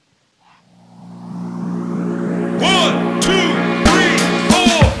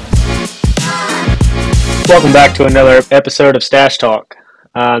Welcome back to another episode of Stache Talk.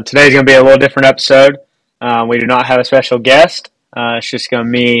 Today's going to be a little different episode. We do not have a special guest. It's just going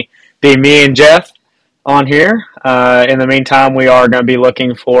to be me and Jeff on here. In the meantime, we are going to be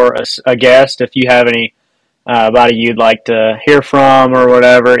looking for a guest. If you have anybody you'd like to hear from or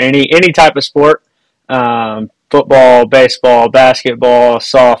whatever, any type of sport, football, baseball, basketball,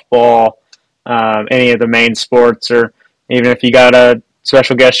 softball, any of the main sports, or even if you got a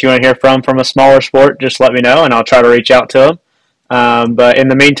special guest you want to hear from a smaller sport, just let me know and I'll try to reach out to them. But in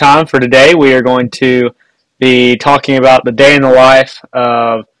the meantime, for today, we are going to be talking about the day in the life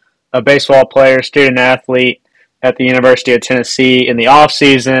of a baseball player, student athlete at the University of Tennessee in the off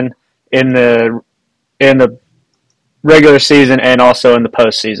season, in the regular season, and also in the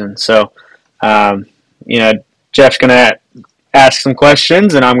postseason. So, Jeff's going to ask some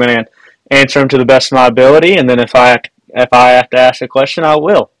questions, and I'm going to answer them to the best of my ability. And then if I have to ask a question, I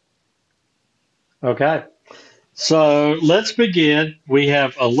will. Okay. So let's begin. We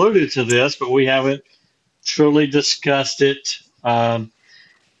have alluded to this, but we haven't truly discussed it.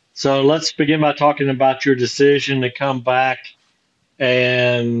 So let's begin by talking about your decision to come back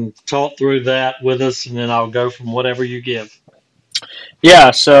and talk through that with us, and then I'll go from whatever you give.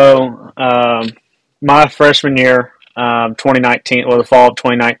 Yeah, so my freshman year, 2019, the fall of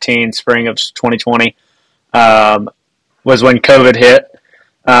 2019, spring of 2020, was when COVID hit.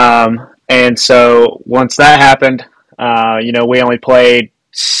 And so once that happened, we only played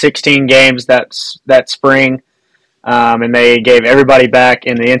 16 games that spring, and they gave everybody back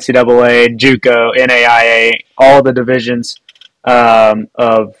in the NCAA, JUCO, NAIA, all the divisions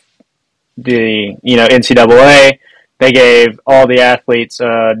of the NCAA. They gave all the athletes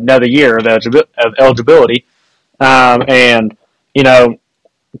another year of eligibility, and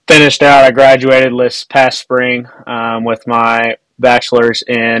finished out. I graduated this past spring with my bachelor's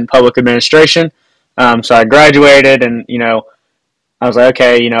in public administration. So I graduated, and I was like,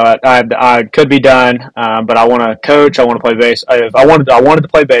 okay, I could be done, but I want to coach. I want to play base. I wanted to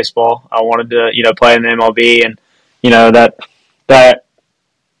play baseball. I wanted to play in the MLB, and that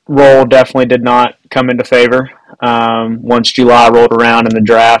role definitely did not come into favor. Once July rolled around in the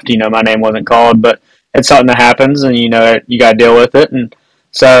draft, my name wasn't called, but it's something that happens, and you got to deal with it. And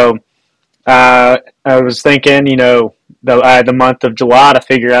so I was thinking, I had the month of July to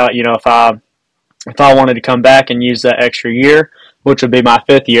figure out, if I wanted to come back and use that extra year, which would be my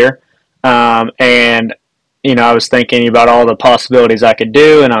fifth year. And I was thinking about all the possibilities I could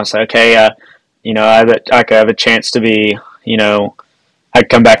do, and I was like, okay, I could have a chance to be, I could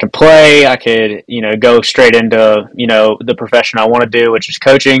come back and play. I could, go straight into, the profession I want to do, which is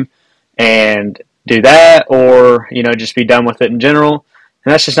coaching, and do that, or, just be done with it in general.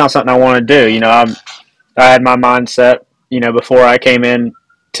 And that's just not something I want to do. I had my mindset, before I came in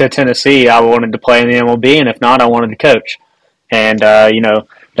to Tennessee, I wanted to play in the MLB, and if not, I wanted to coach. And,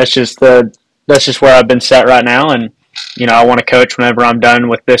 that's just where I've been set right now. And, I want to coach whenever I'm done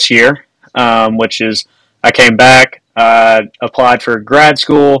with this year, which is I came back, applied for grad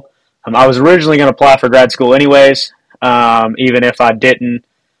school. I was originally going to apply for grad school anyways, even if I didn't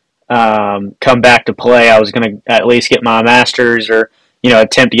come back to play. I was going to at least get my master's, or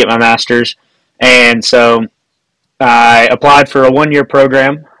attempt to get my master's. And so I applied for a one-year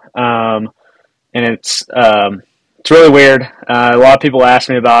program, and it's really weird. A lot of people ask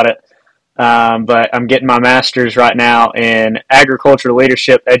me about it, but I'm getting my master's right now in agriculture,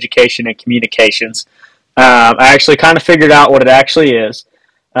 leadership, education, and communications. I actually kind of figured out what it actually is.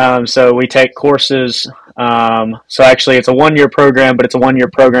 So we take courses. So actually, it's a one-year program, but it's a one-year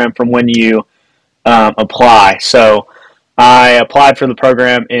program from when you apply. So I applied for the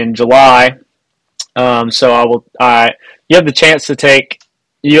program in July. So you have the chance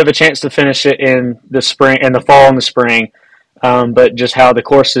to finish it in the spring, in the fall and the spring. But just how the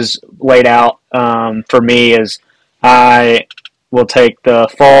course is laid out for me is I will take the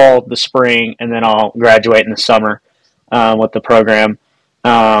fall, the spring, and then I'll graduate in the summer with the program.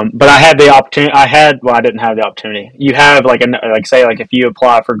 But I had the opportunity. I didn't have the opportunity. You have if you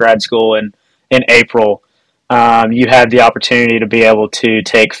apply for grad school in April, you have the opportunity to be able to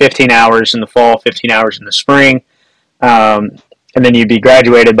take 15 hours in the fall, 15 hours in the spring, and then you'd be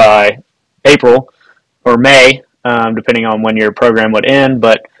graduated by April or May, depending on when your program would end.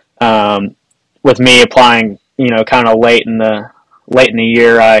 But with me applying, kind of late in the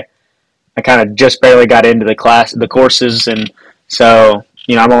year, I kind of just barely got into the courses, and so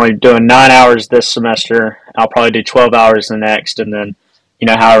I'm only doing 9 hours this semester. I'll probably do 12 hours the next, and then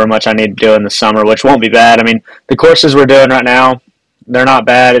however much I need to do in the summer, which won't be bad. I mean, the courses we're doing right now, they're not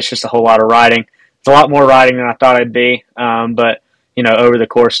bad. It's just a whole lot of writing. It's a lot more writing than I thought it'd be, but over the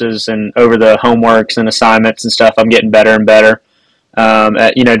courses and over the homeworks and assignments and stuff, I'm getting better and better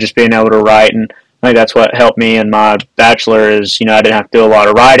at just being able to write. And I think that's what helped me in my bachelor is I didn't have to do a lot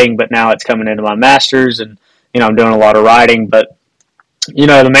of writing, but now it's coming into my master's, and I'm doing a lot of writing. But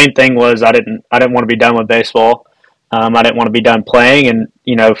the main thing was I didn't want to be done with baseball. I didn't want to be done playing,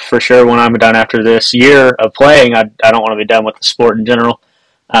 and for sure when I'm done after this year of playing, I don't want to be done with the sport in general.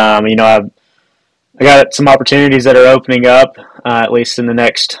 I got some opportunities that are opening up, at least in the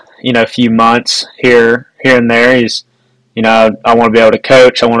next few months here and there. I want to be able to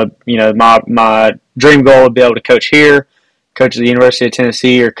coach. I want to my dream goal would be able to coach here, coach at the University of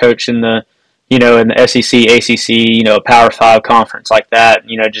Tennessee, or coach in the in the SEC, ACC, a Power Five conference like that.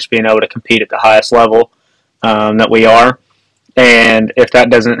 Just being able to compete at the highest level that we are. And if that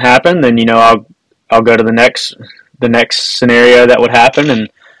doesn't happen, then I'll go to the next scenario that would happen. And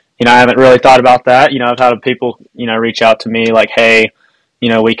I haven't really thought about that. I've had people reach out to me like, hey,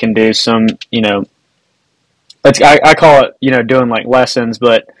 we can do some I call it doing like lessons,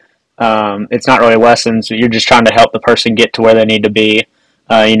 but it's not really lessons. You're just trying to help the person get to where they need to be.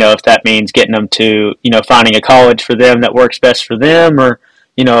 If that means getting them to finding a college for them that works best for them, or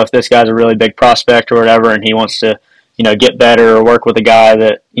if this guy's a really big prospect or whatever, and he wants to get better or work with a guy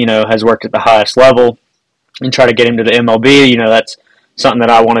that has worked at the highest level and try to get him to the MLB. That's something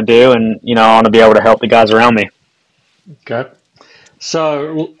that I want to do, and I want to be able to help the guys around me. Okay.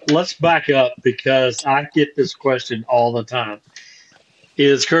 So let's back up because I get this question all the time.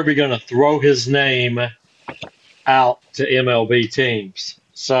 Is Kirby going to throw his name out to MLB teams?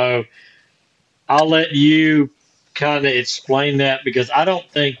 So I'll let you kind of explain that because I don't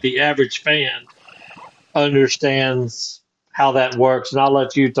think the average fan understands how that works. And I'll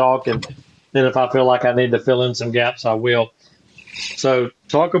let you talk. And then if I feel like I need to fill in some gaps, I will. So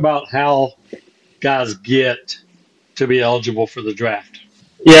talk about how guys get to be eligible for the draft.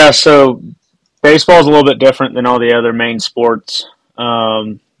 Yeah, so baseball is a little bit different than all the other main sports. I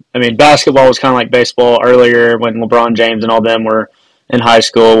mean, basketball was kind of like baseball earlier when LeBron James and all them were in high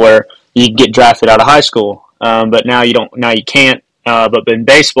school, where you get drafted out of high school. But now you don't. Now you can't. But in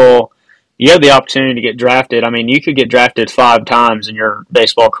baseball, you have the opportunity to get drafted. I mean, you could get drafted 5 times in your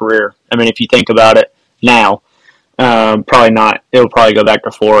baseball career. I mean, if you think about it now, probably not. It'll probably go back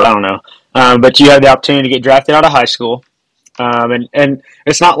to 4. I don't know. But you have the opportunity to get drafted out of high school. And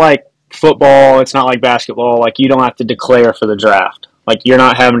it's not like football. It's not like basketball. Like, you don't have to declare for the draft. Like, you're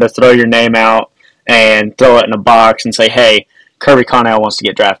not having to throw your name out and throw it in a box and say, hey, Kirby Connell wants to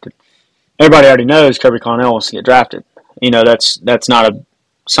get drafted. Everybody already knows Kirby Connell wants to get drafted. That's not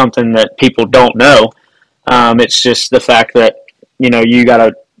something that people don't know. It's just the fact that you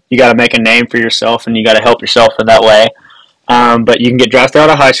gotta make a name for yourself, and you gotta help yourself in that way. But you can get drafted out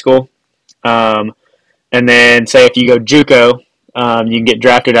of high school. And then, say if you go JUCO, you can get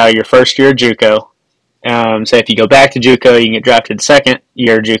drafted out of your first year of JUCO. Say if you go back to JUCO, you can get drafted second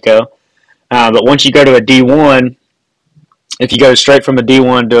year of JUCO. But once you go to a D1, if you go straight from a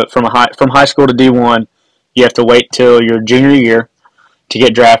D1 from high school to D1, you have to wait till your junior year to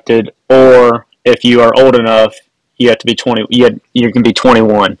get drafted. Or if you are old enough, you have to be 20. You can be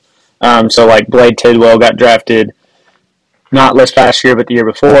 21. So like Blade Tidwell got drafted not this past year, but the year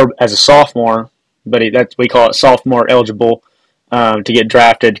before as a sophomore. But we call it sophomore eligible to get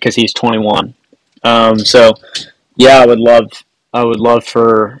drafted because he's 21. So yeah, I would love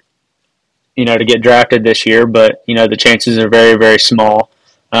for to get drafted this year, but the chances are very, very small.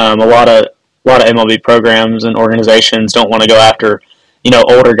 A lot of MLB programs and organizations don't want to go after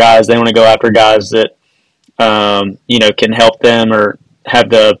older guys. They want to go after guys that can help them or have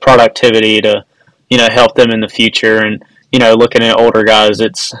the productivity to help them in the future. And looking at older guys,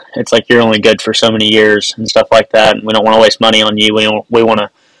 it's like you're only good for so many years and stuff like that. And we don't want to waste money on you. We want to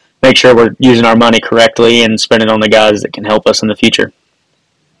make sure we're using our money correctly and spend it on the guys that can help us in the future.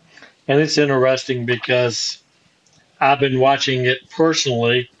 And it's interesting because I've been watching it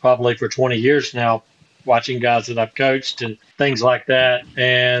personally, probably for 20 years now, watching guys that I've coached and things like that.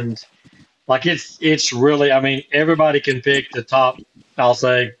 And like it's really, I mean, everybody can pick the top, I'll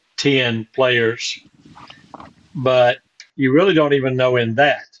say, 10 players, but you really don't even know in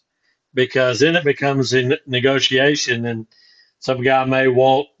that because then it becomes a negotiation, and some guy may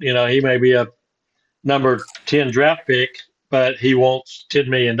want, he may be a number 10 draft pick, but he wants $10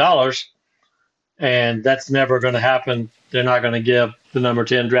 million, and that's never going to happen. They're not going to give the number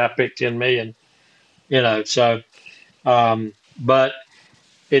 10 draft pick 10 million, so but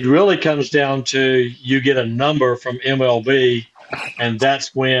it really comes down to you get a number from MLB, and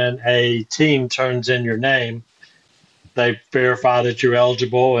that's when a team turns in your name. They verify that you're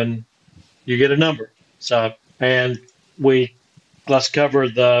eligible, and you get a number. So, and we let's cover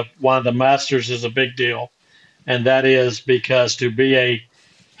the why the Masters is a big deal, and that is because to be a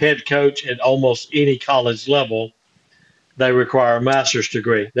head coach at almost any college level, they require a master's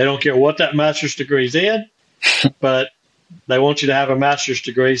degree. They don't care what that master's degree is in, but they want you to have a master's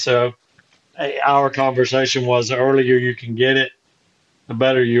degree. So our conversation was the earlier you can get it, the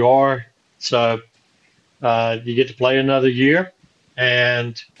better you are. So you get to play another year.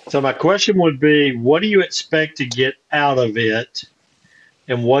 And so my question would be, what do you expect to get out of it,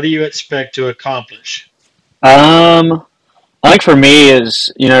 and what do you expect to accomplish? Um, I think for me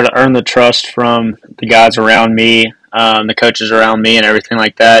is to earn the trust from the guys around me, the coaches around me, and everything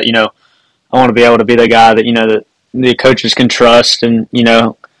like that. I want to be able to be the guy that that the coaches can trust, and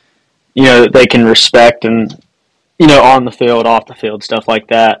that they can respect, and on the field, off the field, stuff like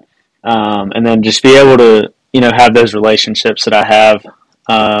that. And then just be able to have those relationships that I have.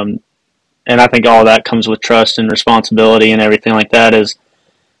 And I think all of that comes with trust and responsibility and everything like that.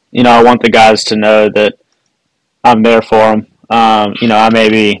 I want the guys to know that I'm there for them. I may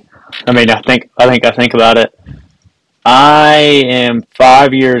be. I mean, I think about it. I am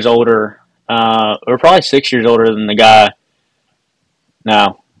 5 years older, or probably 6 years older than the guy.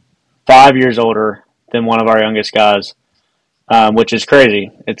 No, 5 years older than one of our youngest guys, which is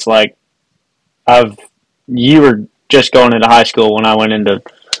crazy. It's like I've you were just going into high school when I went into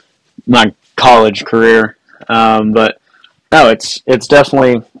my college career, but no, it's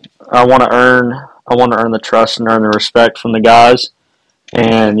definitely I want to earn the trust and earn the respect from the guys,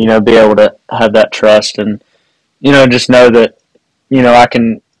 and be able to have that trust, and just know that I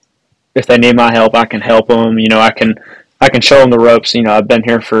can, if they need my help, I can help them. I can show them the ropes. I've been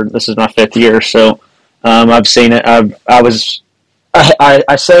here for, this is my 5th year, so I've seen it.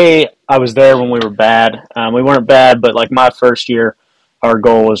 I say I was there when we were bad. We weren't bad, but like my first year, our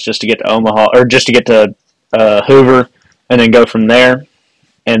goal was just to get to Omaha, or just to get to Hoover, and then go from there.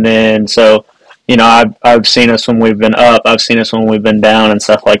 And then so I've seen us when we've been up. I've seen us when we've been down and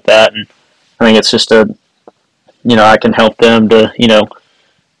stuff like that. And I think it's just I can help them to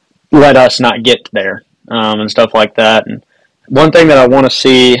let us not get there, and stuff like that. And one thing that I want to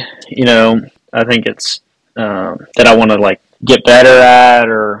see, I think it's that I want to like get better at,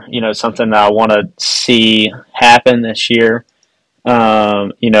 or something that I want to see happen this year.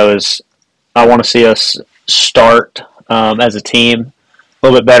 Is I want to see us start as a team a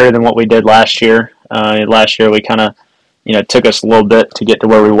little bit better than what we did last year. Last year we kind of took us a little bit to get to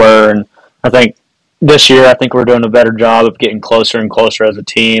where we were, and I think this year I think we're doing a better job of getting closer and closer as a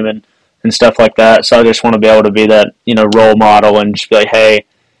team, and stuff like that. So I just want to be able to be that role model, and just be like, hey,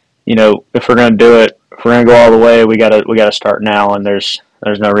 if we're going to do it, if we're going to go all the way, we gotta start now, and there's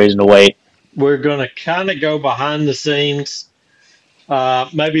no reason to wait. We're going to kind of go behind the scenes,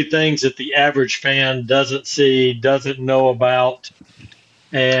 maybe things that the average fan doesn't see, doesn't know about.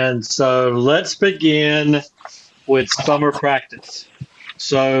 And so let's begin with summer practice.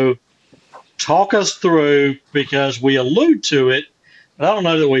 So talk us through, because we allude to it, but I don't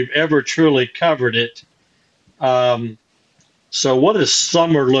know that we've ever truly covered it. Um, so what does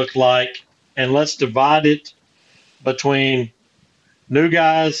summer look like? And let's divide it between new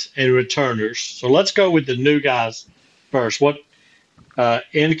guys and returners. So let's go with the new guys first. What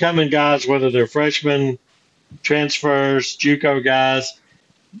incoming guys, whether they're freshmen, transfers, JUCO guys.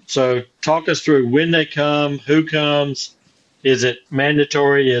 So talk us through when they come, who comes, is it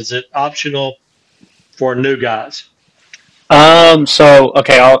mandatory, is it optional for new guys? So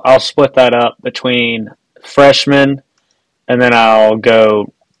okay, I'll split that up between freshmen, and then I'll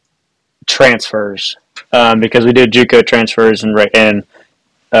go transfers, because we do JUCO transfers and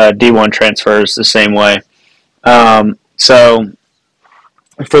D1 transfers the same way. So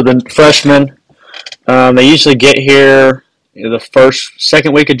for the freshmen, they usually get here the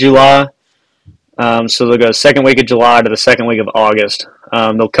second week of July. So they'll go second week of July to the second week of August.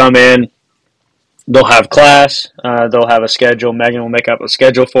 They'll come in, they'll have class, they'll have a schedule. Megan will make up a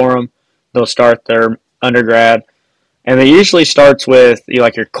schedule for them. They'll start their undergrad, and it usually starts with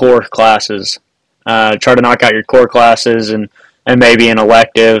like your core classes. Try to knock out your core classes, and maybe an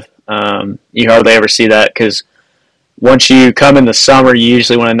elective. You hardly ever see that, because once you come in the summer, you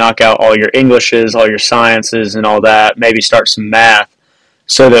usually want to knock out all your Englishes, all your sciences, and all that. Maybe start some math,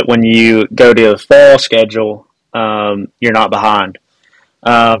 so that when you go to the fall schedule, you're not behind.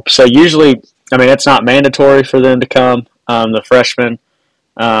 So usually, I mean, it's not mandatory for them to come, the freshmen,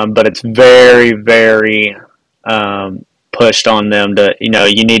 but it's very, very pushed on them to,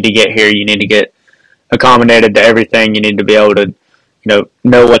 you need to get here, you need to get accommodated to everything, you need to be able to,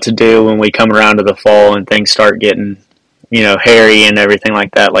 know what to do when we come around to the fall and things start getting, hairy and everything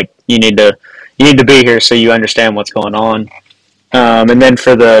like that. Like you need to be here so you understand what's going on. And then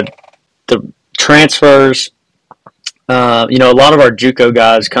for the transfers, a lot of our JUCO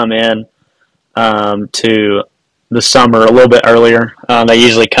guys come in to the summer a little bit earlier. They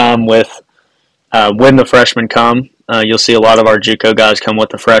usually come with when the freshmen come. You'll see a lot of our JUCO guys come with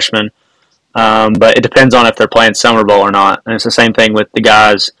the freshmen, but it depends on if they're playing summer ball or not. And it's the same thing with the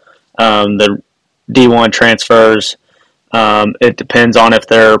guys, the D1 transfers. It depends on if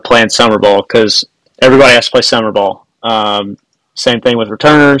they're playing summer ball because everybody has to play summer ball. Same thing with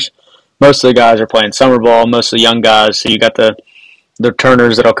returners. Most of the guys are playing summer ball. Most of the young guys. So you got the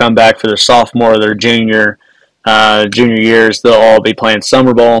returners that'll come back for their sophomore, their junior years. They'll all be playing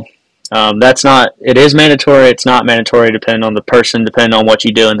summer ball. That's not. It is mandatory. It's not mandatory depending on the person, depending on what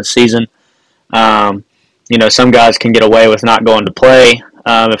you do in the season. Some guys can get away with not going to play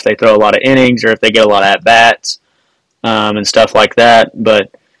if they throw a lot of innings or if they get a lot of at bats and stuff like that. But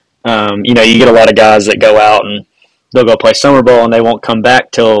you get a lot of guys that go out and they'll go play summer ball and they won't come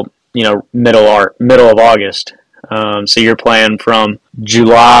back till middle of August. So you're playing from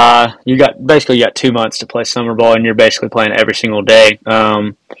July. You got 2 months to play summer ball, and you're basically playing every single day.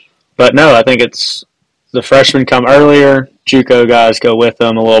 But no, I think it's the freshmen come earlier. JUCO guys go with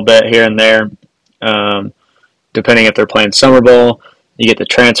them a little bit here and there, depending if they're playing summer ball. You get the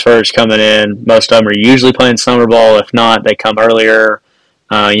transfers coming in. Most of them are usually playing summer ball. If not, they come earlier.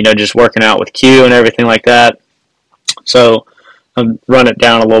 Just working out with Q and everything like that. So run it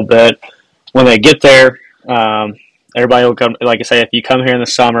down a little bit. When they get there, everybody will come. Like I say, if you come here in the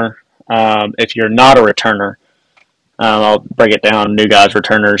summer, if you're not a returner, I'll break it down. New guys,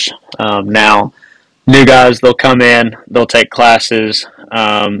 returners. Now, new guys, they'll come in, they'll take classes.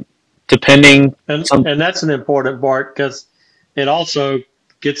 Depending, and that's an important part because it also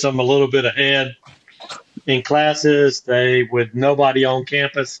gets them a little bit ahead in classes. They with nobody on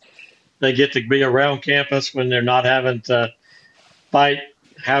campus, they get to be around campus when they're not having to fight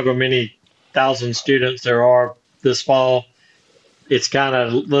however many thousand students there are this fall. It's kind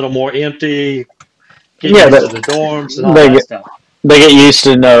of a little more empty. Get used to the dorms and all that stuff. They get used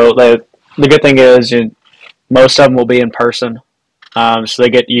to the good thing is most of them will be in person, so they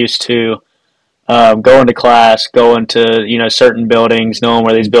get used to going to class, going to certain buildings, knowing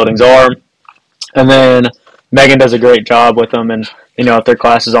where these buildings are, and then Megan does a great job with them. And if their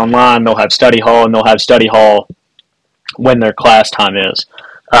class is online, they'll have study hall, and they'll have study hall when their class time is,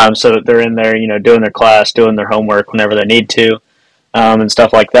 so that they're in there, doing their class, doing their homework whenever they need to, and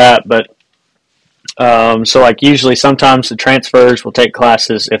stuff like that. But so like usually sometimes the transfers will take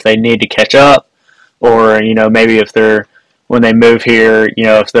classes if they need to catch up, or maybe if they're when they move here,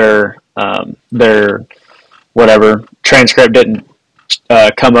 if their whatever transcript didn't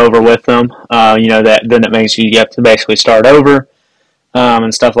come over with them, that then it makes you have to basically start over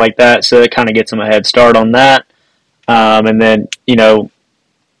and stuff like that. So it kind of gets them a head start on that. And then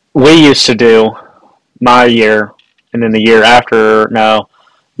we used to do my year, and then the year after. No,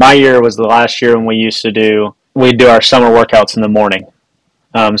 my year was the last year when we'd do our summer workouts in the morning.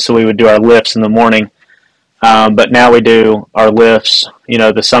 So we would do our lifts in the morning. But now we do our lifts,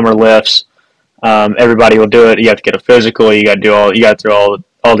 the summer lifts. Everybody will do it. You have to get a physical. You got to do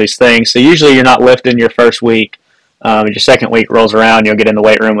all these things. So usually you're not lifting your first week. Your second week rolls around, you'll get in the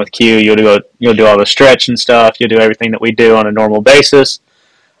weight room with Q. You'll do all the stretch and stuff. You'll do everything that we do on a normal basis.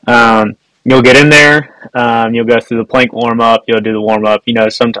 You'll get in there. You'll go through the plank warm up. You'll do the warm up.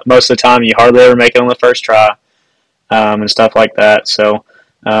 Most of the time you hardly ever make it on the first try, and stuff like that. So,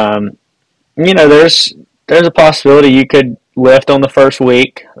 there's a possibility you could lift on the first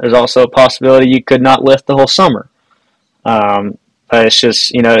week. There's also a possibility you could not lift the whole summer. But it's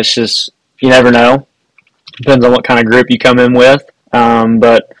just you never know. Depends on what kind of group you come in with.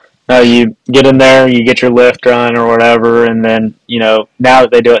 But you get in there, you get your lift done or whatever, and then, now that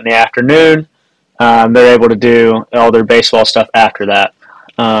they do it in the afternoon, they're able to do all their baseball stuff after that.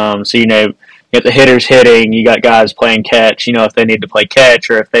 So, you get the hitters hitting, you got guys playing catch, if they need to play catch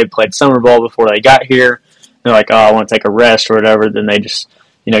or if they played summer ball before they got here, they're like, oh, I want to take a rest or whatever, then they just,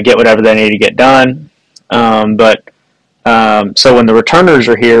 get whatever they need to get done. So when the returners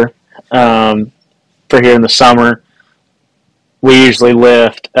are here, for here in the summer, we usually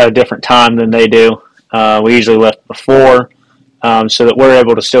lift at a different time than they do. We usually lift before, so that we're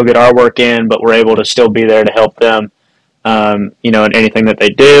able to still get our work in, but we're able to still be there to help them, in anything that they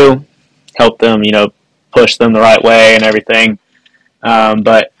do, help them, push them the right way and everything.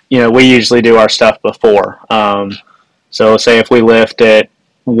 But we usually do our stuff before. So say if we lift at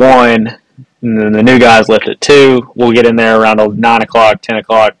 1, and then the new guys lift at 2, we'll get in there around 9 o'clock, 10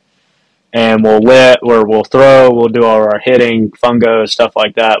 o'clock, and we'll we'll throw, we'll do all our hitting, fungo, stuff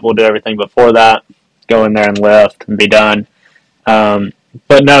like that. We'll do everything before that, go in there and lift and be done.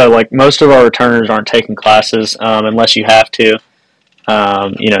 But no, like most of our returners aren't taking classes unless you have to.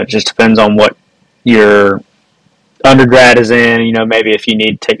 It just depends on what your undergrad is in. Maybe if you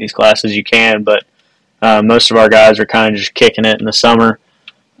need to take these classes, you can. But most of our guys are kind of just kicking it in the summer,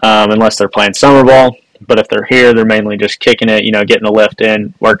 unless they're playing summer ball. But if they're here, they're mainly just kicking it, getting the lift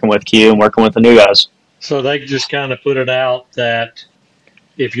in, working with Q and working with the new guys. So they just kind of put it out that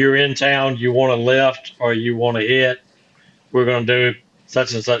if you're in town, you want to lift or you want to hit, we're going to do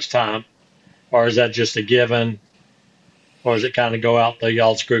such and such time. Or is that just a given? Or does it kind of go out the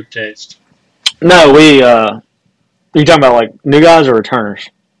y'all's group text? No, you talking about like new guys or returners?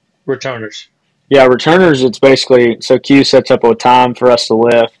 Returners. Yeah, returners. It's basically so Q sets up a time for us to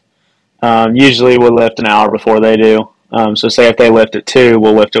lift. Usually we'll lift an hour before they do. So say if they lift at 2,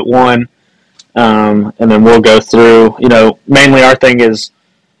 we'll lift at 1, and then we'll go through. Mainly our thing is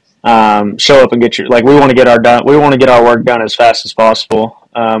show up and get your like we want to get our work done as fast as possible.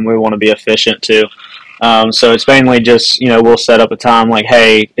 We want to be efficient too. So it's mainly just we'll set up a time like,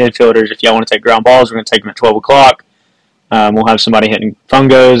 hey, infielders, if y'all want to take ground balls, we're going to take them at 12 o'clock. We'll have somebody hitting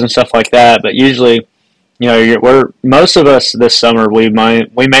fungos and stuff like that. But usually, we're most of us this summer we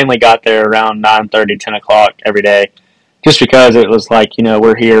mainly got there around 9:30, 10 o'clock every day, just because it was like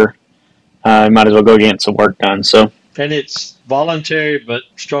we're here, might as well go get some work done. So And it's voluntary but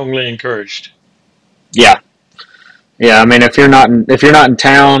strongly encouraged. yeah, yeah. I mean, if you're not in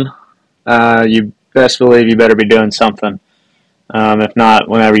town, you best believe you better be doing something. If not,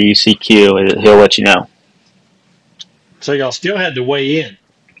 whenever you see Q, he'll let you know. So y'all still had to weigh in.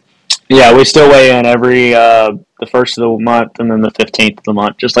 Yeah, we still weigh in every the first of the month and then the 15th of the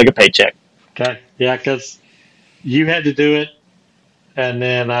month, just like a paycheck. Okay. Yeah, because you had to do it. And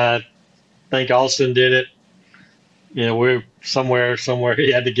then I think Austin did it. We're somewhere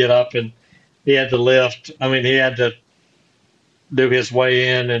he had to get up and he had to lift. I mean, he had to do his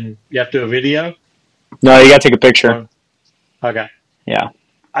weigh in and you have to do a video. No, you got to take a picture. Or, okay. Yeah.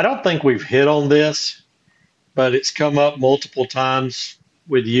 I don't think we've hit on this, but it's come up multiple times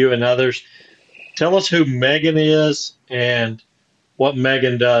with you and others. Tell us who Megan is and what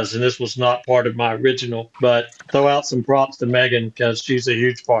Megan does. And this was not part of my original, but throw out some props to Megan because she's a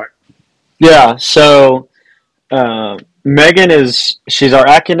huge part. Yeah. So she's our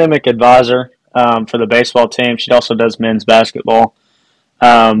academic advisor for the baseball team. She also does men's basketball.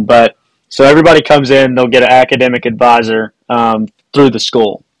 But so everybody comes in, they'll get an academic advisor through the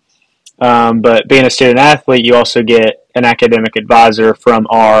school. But being a student athlete, you also get an academic advisor from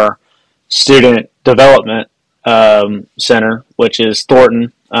our student development center, which is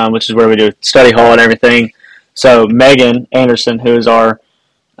Thornton, which is where we do study hall and everything. So Megan Anderson, who is our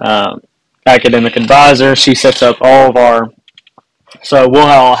um, academic advisor, she sets up all of our. So we'll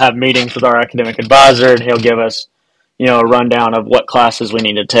all have meetings with our academic advisor, and he'll give us, a rundown of what classes we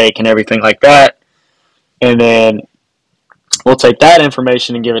need to take and everything like that. And then we'll take that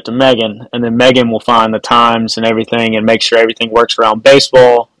information and give it to Megan, and then Megan will find the times and everything and make sure everything works around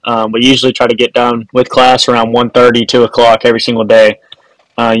baseball. We usually try to get done with class around 1:30, 2 o'clock every single day.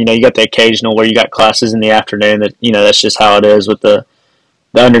 You got the occasional where you got classes in the afternoon that, that's just how it is with the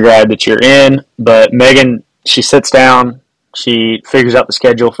undergrad that you're in. But Megan, she sits down, she figures out the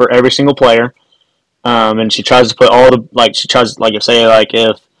schedule for every single player, and she tries to put all the, like, she tries, like,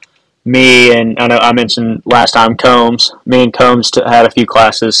 if me and I know I mentioned last time me and Combs had a few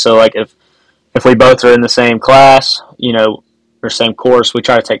classes. So like if we both are in the same class, or same course, we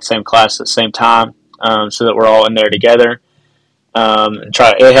try to take the same class at the same time, so that we're all in there together. And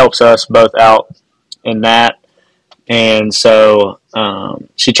it helps us both out in that. And so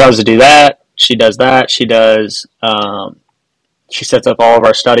she tries to do that. She does that. She sets up all of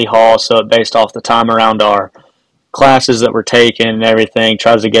our study hall, so based off the time around our classes that we're taking and everything,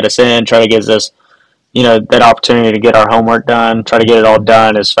 tries to get us in, try to give us, that opportunity to get our homework done, try to get it all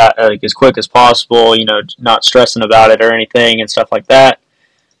done as quick as possible, not stressing about it or anything and stuff like that.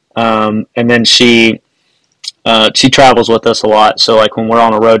 And then she travels with us a lot. So like when we're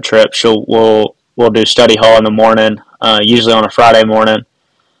on a road trip, we'll do study hall in the morning, usually on a Friday morning.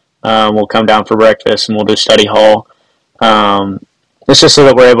 We'll come down for breakfast and we'll do study hall. Um, it's just so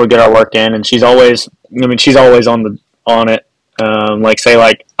that we're able to get our work in, and she's always on it.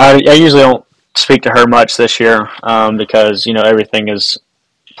 I usually don't speak to her much this year, because everything is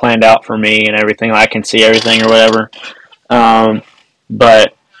planned out for me and everything. I can see everything or whatever.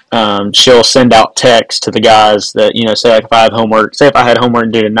 But she'll send out texts to the guys that say like if I have homework, say if I had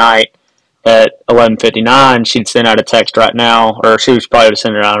homework due tonight at 11:59, she'd send out a text right now, or she was probably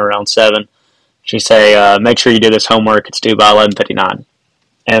send it out around 7. She'd say, "Make sure you do this homework. It's due by 11:59."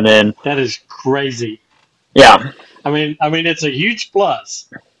 And then That is crazy. yeah. I mean, it's a huge plus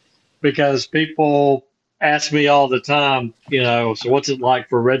because people ask me all the time, so what's it like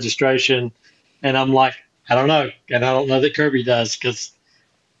for registration? And I'm like, I don't know, and I don't know that Kirby does because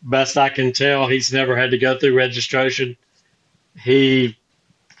best I can tell, he's never had to go through registration. He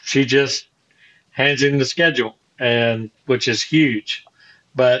she just hands in the schedule, and which is huge.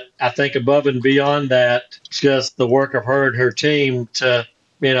 But I think above and beyond that, just the work of her and her team to,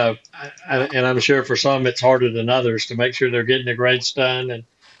 and I'm sure for some it's harder than others to make sure they're getting their grades done. And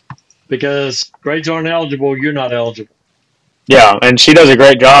because grades aren't eligible, you're not eligible. Yeah, and she does a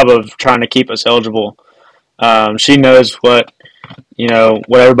great job of trying to keep us eligible. She knows what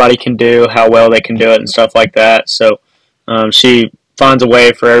everybody can do, how well they can do it, and stuff like that. So she finds a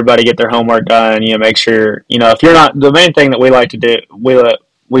way for everybody to get their homework done. Make sure if you're not, the main thing that we like to do,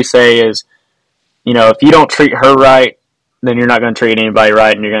 we say is, if you don't treat her right, then you're not going to treat anybody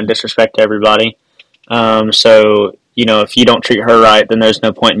right, and you're going to disrespect everybody. So if you don't treat her right, then there's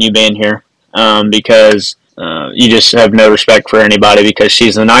no point in you being here, because you just have no respect for anybody because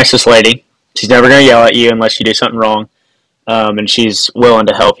she's the nicest lady. She's never going to yell at you unless you do something wrong, and she's willing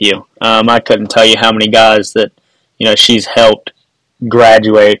to help you. I couldn't tell you how many guys that she's helped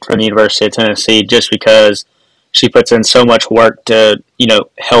graduate from the University of Tennessee just because she puts in so much work to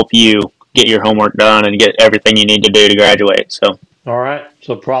help you get your homework done and get everything you need to do to graduate. So All right.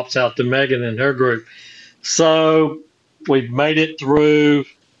 So props out to Megan and her group. So we've made it through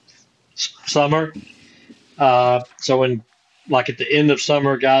summer. So when like at the end of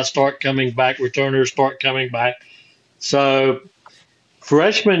summer, guys start coming back, returners start coming back. So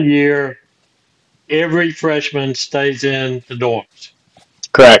freshman year, every freshman stays in the dorms.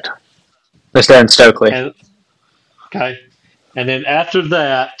 correct. Miss Dan Stokely. And okay. And then after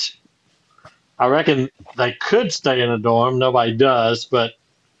that, I reckon they could stay in a dorm. Nobody does, but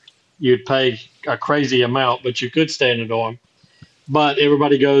you'd pay a crazy amount, but you could stay in a dorm. But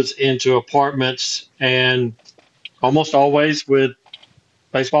everybody goes into apartments and almost always with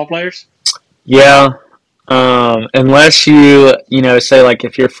baseball players. Yeah, unless say like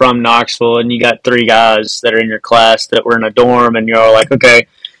if you're from Knoxville and you got three guys that are in your class that were in a dorm and you're all like, okay,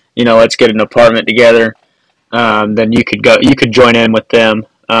 let's get an apartment together. Then you could join in with them.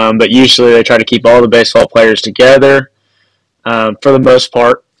 But usually they try to keep all the baseball players together. For the most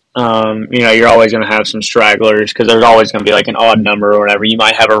part, you're always going to have some stragglers because there's always going to be like an odd number or whatever. You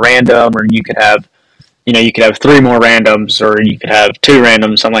might have a random, or you could have three more randoms, or you could have two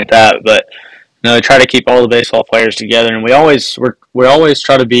randoms, something like that. But they try to keep all the baseball players together, and we always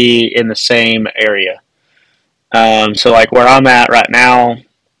try to be in the same area. So like where I'm at right now,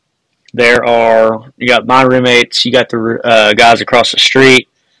 you got my roommates, you got the guys across the street.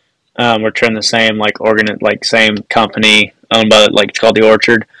 We're in the same same company owned by it's called the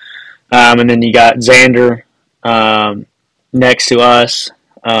Orchard. And then you got Xander next to us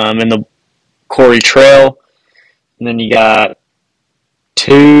in the Quarry Trail, and then you got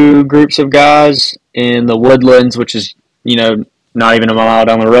two groups of guys in the Woodlands, which is not even a mile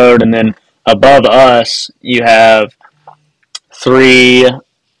down the road, and then above us you have three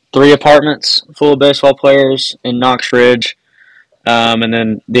apartments full of baseball players in Knox Ridge, and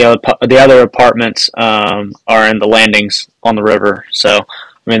then the other apartments are in the landings on the river. So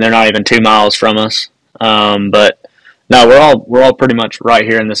I mean they're not even 2 miles from us, but no, we're all pretty much right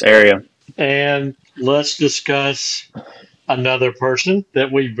here in this area. And let's discuss another person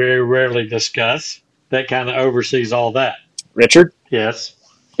that we very rarely discuss that kind of oversees all that. Richard. Yes.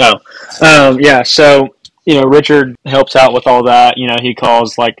 Oh, yeah. So Richard helps out with all that.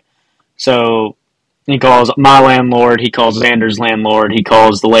 So he calls my landlord. He calls Xander's landlord. He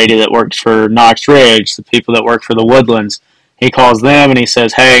calls the lady that works for Knox Ridge, the people that work for the Woodlands. He calls them and he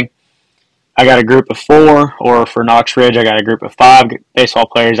says, "Hey, I got a group of four, or for Knox Ridge, I got a group of five baseball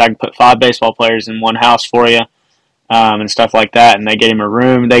players. I can put five baseball players in one house for you, and stuff like that." And they get him a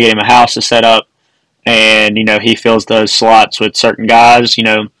room. They get him a house to set up, and he fills those slots with certain guys.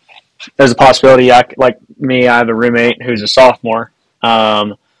 There's a possibility. Like me, I have a roommate who's a sophomore,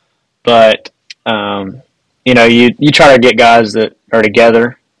 but you try to get guys that are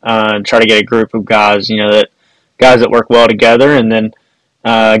together, and try to get a group of guys, that work well together, and then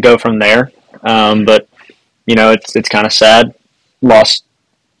go from there. But it's kind of sad. Lost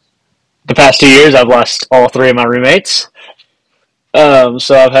the past 2 years. I've lost all three of my roommates,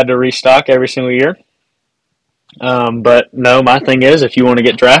 so I've had to restock every single year. But no, my thing is, if you want to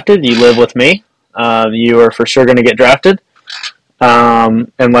get drafted, you live with me. You are for sure going to get drafted.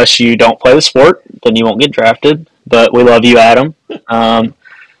 Unless you don't play the sport, then you won't get drafted. But we love you, Adam.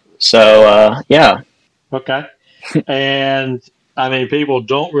 Yeah. Okay. And I mean, people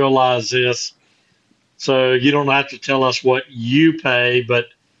don't realize this. So you don't have to tell us what you pay, but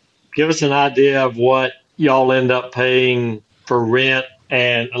give us an idea of what y'all end up paying for rent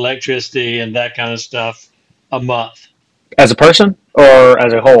and electricity and that kind of stuff a month As a person or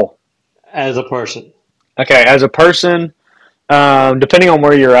as a whole? as a person. Okay, as a person, depending on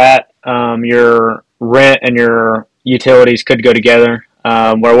where you're at, your rent and your utilities could go together.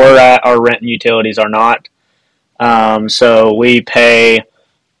 Where we're at, our rent and utilities are not. So we pay,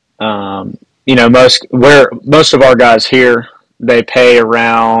 most of our guys here, they pay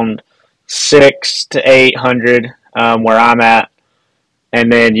around 600 to 800 where I'm at,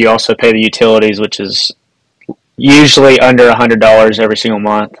 and then you also pay the utilities, which is usually under $100 every single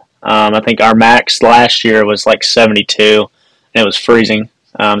month. I think our max last year was like 72, and it was freezing.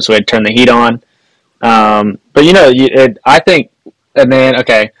 So we had to turn the heat on. But I think, and then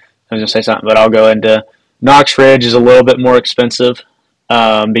okay, I was gonna say something, but I'll go into Knox Ridge is a little bit more expensive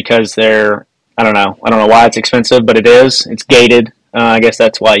because they're I don't know why it's expensive, but it is. It's gated. I guess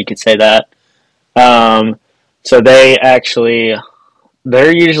that's why you could say that. Um, so they're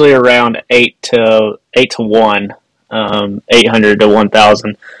usually around 8 to 1, 800 to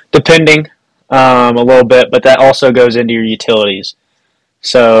 1,000, depending a little bit. But that also goes into your utilities.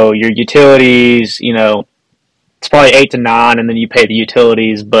 So your utilities, it's probably 8 to 9, and then you pay the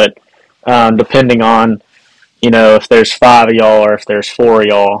utilities. But depending on if there's five of y'all or if there's four of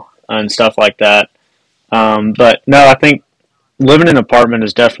y'all and stuff like that. But no, I think living in an apartment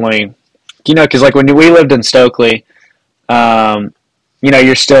is definitely because like when we lived in Stokely, um,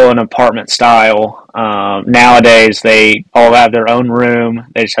 you're still an apartment style. Nowadays, they all have their own room.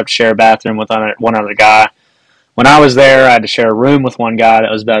 They just have to share a bathroom with one other guy. When I was there, I had to share a room with one guy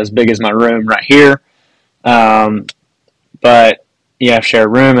that was about as big as my room right here. Um, but you have to share a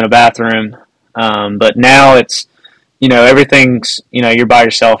room and a bathroom. But now it's, everything's, you're by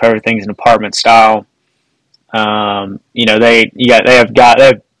yourself. Everything's an apartment style. They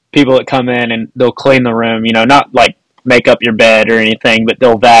have people that come in and they'll clean the room. Not like make up your bed or anything, but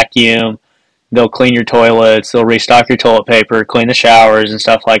they'll vacuum. They'll clean your toilets. They'll restock your toilet paper, clean the showers and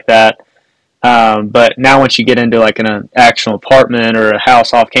stuff like that. But now once you get into like an actual apartment or a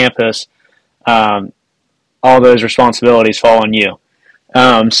house off campus, um, all those responsibilities fall on you.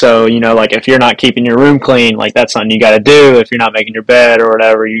 So, like if you're not keeping your room clean, like that's something you got to do. If you're not making your bed or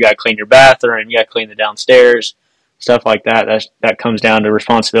whatever, you got to clean your bathroom, you got to clean the downstairs, stuff like that. That comes down to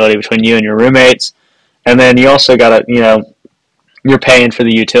responsibility between you and your roommates. And then you also got to, you're paying for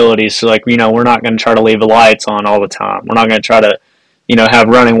the utilities. So like, we're not going to try to leave the lights on all the time. We're not going to try to, have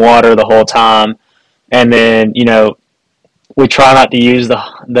running water the whole time. And then, we try not to use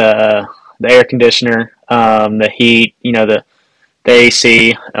the air conditioner, the heat, the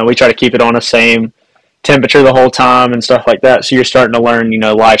AC. We try to keep it on the same temperature the whole time and stuff like that. So you're starting to learn,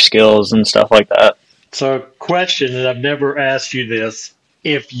 life skills and stuff like that. So, question, and I've never asked you this.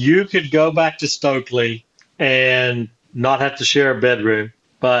 If you could go back to Stokely and not have to share a bedroom,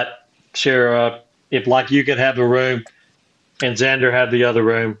 but if like you could have a room and Xander had the other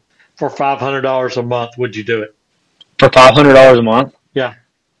room for $500 a month, would you do it? For $500 a month? Yeah.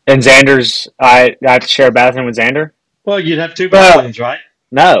 And I have to share a bathroom with Xander? Well, you'd have two Well, bathrooms, right?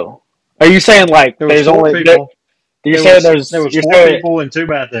 no. Are you saying like There was there's four only, people. you're saying There was you're four saying, people and two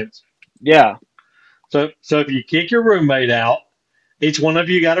bathrooms. yeah. So if you kick your roommate out, each one of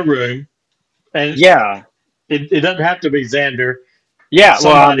you got a room, and Yeah. it doesn't have to be Xander, Yeah. Well,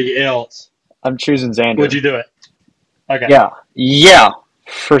 somebody else. I'm choosing Would Xander. you do it? Okay. Yeah. Yeah.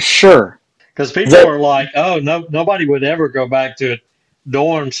 For sure. Because Is people that, are like, oh, no, nobody would ever go back to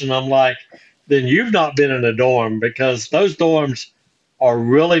dorms. And I'm like, then you've not been in a dorm because those dorms are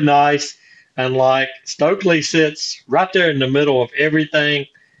really nice. And like Stokely sits right there in the middle of everything.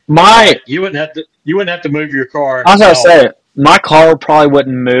 my, Like you wouldn't have to move your car I was at going to all. say, my car probably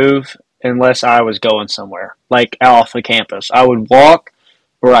wouldn't move unless I was going somewhere, like off the campus. I would walk,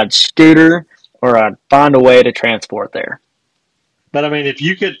 or I'd scooter, or I'd find a way to transport there. But I mean, if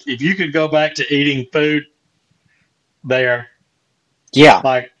you could go back to eating food there, Yeah.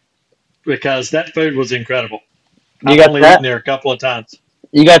 like because that food was incredible. You I've got only eaten that. there a couple of times.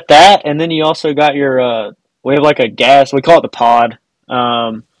 You got that, and then you also got your. We have like a gas. We call it the pod.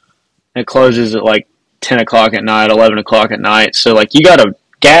 It closes at like 10 o'clock at night, 11 o'clock at night. So like you got a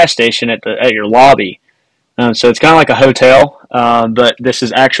gas station at your lobby. So it's kind of like a hotel, but this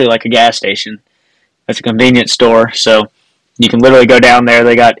is actually like a gas station. It's a convenience store, so you can literally go down there.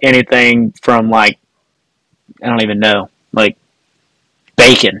 They got anything from like I don't even know, like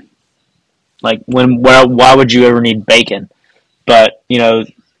bacon. Like why would you ever need bacon? But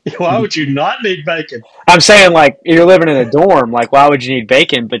Why would you not need bacon? I'm saying like you're living in a dorm. Like why would you need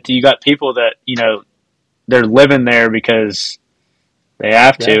bacon? But you got people that they're living there because they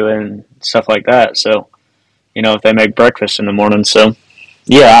have Yeah. to and stuff like that. So, if they make breakfast in the morning. So,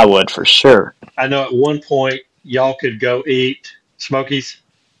 yeah, I would for sure. I know at one point y'all could go eat Smokies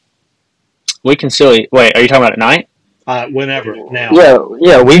We can still eat. Wait, are you talking about at night? whenever now.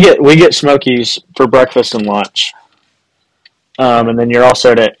 Yeah. We get Smokies for breakfast and lunch. Okay. And then you're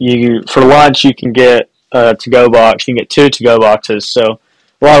also for lunch you can get a to go box. You can get two to go boxes. So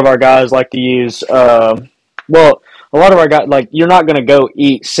a lot of our guys like to use. A lot of our guys like you're not going to go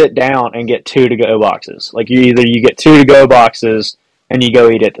sit down and get two to go boxes. Like you get two to go boxes and you go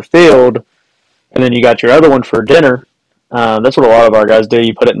eat at the field, and then you got your other one for dinner. That's what a lot of our guys do.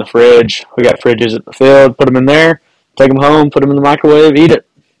 You put it in the fridge. We got fridges at the field. Put them in there. Take them home. Put them in the microwave. Eat it.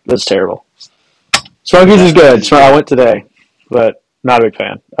 That's terrible. Smokies is Okay. good. So I went today, but not a big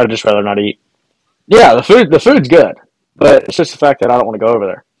fan. I'd just rather not eat. Yeah, the food's good, but it's just the fact that I don't want to go over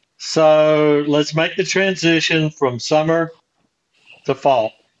there. So let's make the transition from summer to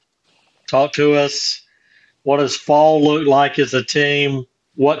fall. Talk to us. What does fall look like as a team?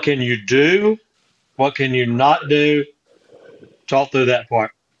 What can you do? What can you not do? Talk through that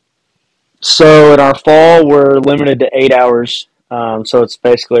part. So in our fall, we're limited to 8 hours. So it's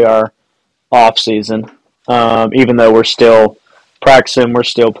basically our off season. Even though we're still practicing, we're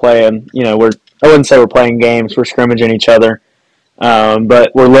still playing. I wouldn't say we're playing games. We're scrimmaging each other,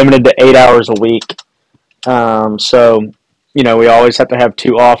 but we're limited to 8 hours a week. So we always have to have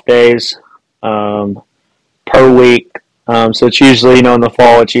 2 off days um, per week. So it's usually in the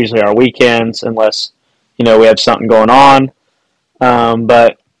fall it's usually our weekends unless we have something going on.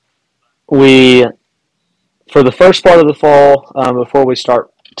 But we for the first part of the fall before we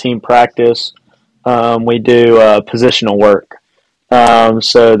start team practice, we do positional work.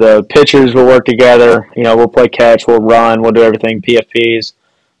 So the pitchers will work together. We'll play catch, we'll run, we'll do everything PFPs.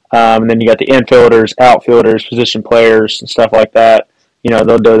 And then you got the infielders, outfielders, position players, and stuff like that.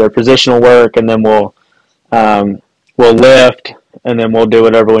 They'll do their positional work, and then we'll lift, and then we'll do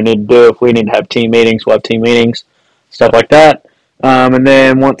whatever we need to do. If we need to have team meetings, we'll have team meetings, stuff like that. And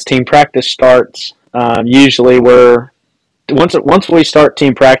then once team practice starts, usually once we start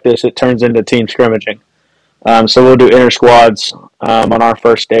team practice, it turns into team scrimmaging. So we'll do inter squads on our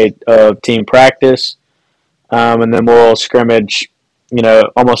first day of team practice, and then we'll scrimmage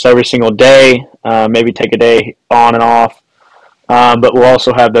almost every single day, maybe take a day on and off. But we'll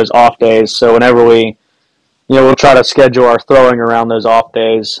also have those off days. So whenever we'll try to schedule our throwing around those off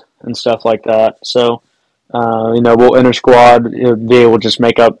days and stuff like that. So, we'll inter squad. We'll just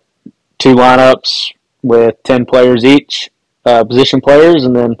make up two lineups with 10 players each, position players,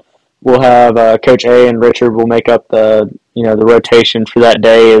 and then we'll have Coach A and Richard will make up the rotation for that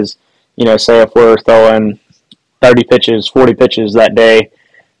day. Is say if we're throwing 30 pitches, 40 pitches that day,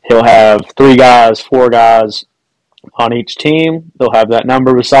 he'll have 3 guys, 4 guys on each team. They'll have that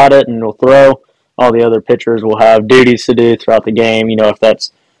number beside it, and they'll throw. All the other pitchers will have duties to do throughout the game. If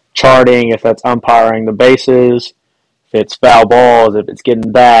that's charting, if that's umpiring the bases, if it's foul balls, if it's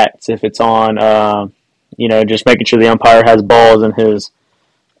getting bats, if it's on, just making sure the umpire has balls in his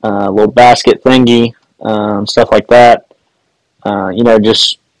little basket thingy, stuff like that.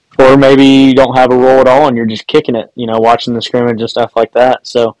 Just or maybe you don't have a role at all and you're just kicking it, watching the scrimmage and stuff like that.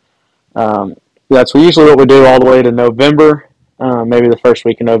 So that's usually what we do all the way to November, maybe the first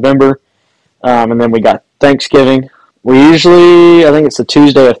week of November. And then we got Thanksgiving. I think it's the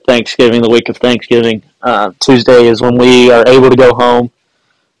Tuesday of Thanksgiving, the week of Thanksgiving. Tuesday is when we are able to go home.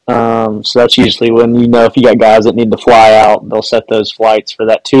 So that's usually when, if you got guys that need to fly out, they'll set those flights for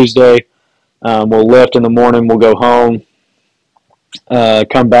that Tuesday. We'll lift in the morning, we'll go home,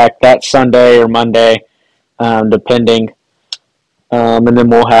 come back that Sunday or Monday, depending. And then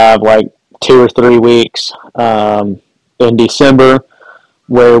we'll have like 2 or 3 weeks in December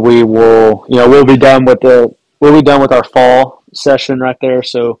where we will, we'll be done with our fall session right there.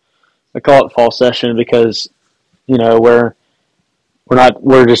 So I call it fall session because, we're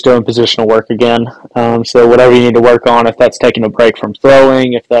just doing positional work again. So whatever you need to work on, if that's taking a break from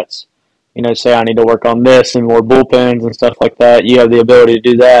throwing, if that's, say I need to work on this and more bullpens and stuff like that, you have the ability to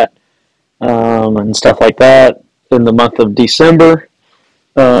do that and stuff like that in the month of December.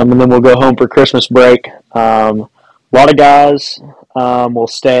 And then we'll go home for Christmas break. A lot of guys will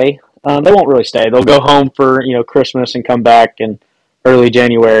stay. They won't really stay. They'll go home for Christmas and come back in early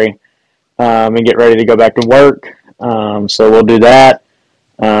January and get ready to go back to work. So we'll do that.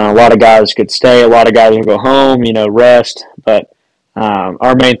 A lot of guys could stay. A lot of guys will go home, rest. But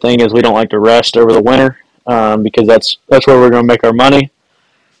our main thing is we don't like to rest over the winter because that's where we're going to make our money.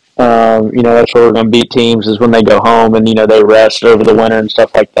 That's where we're going to beat teams is when they go home and they rest over the winter and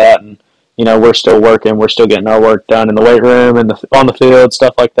stuff like that. And we're still working. We're still getting our work done in the weight room and on the field,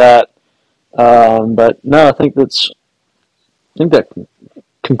 stuff like that. But no, I think that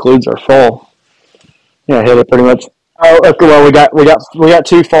concludes our fall. Yeah, hit it pretty much. Oh, okay, well, we got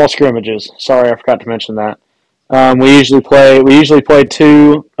two fall scrimmages. Sorry, I forgot to mention that. We usually play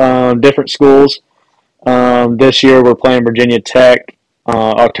two different schools. This year we're playing Virginia Tech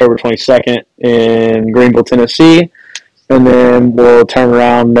October 22nd in Greenville, Tennessee, and then we'll turn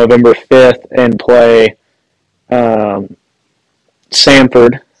around November 5th and play um,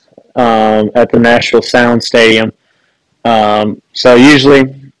 Sanford at the Nashville Sound Stadium. So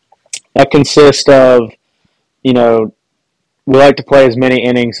usually that consists of, you know, we like to play as many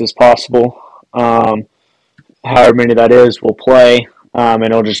innings as possible. Um, However many that is, we'll play, and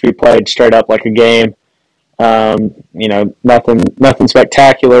it'll just be played straight up like a game. Nothing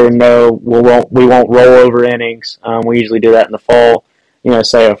spectacular. No, we won't roll over innings. We usually do that in the fall.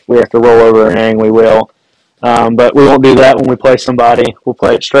 Say if we have to roll over an inning, we will. But we won't do that when we play somebody. We'll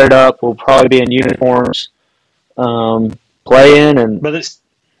play it straight up. We'll probably be in uniforms, playing and But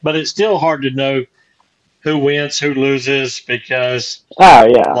it's still hard to know who wins, who loses, because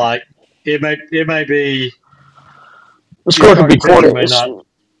yeah, like it may be the your score could be starting pitcher quarter. may not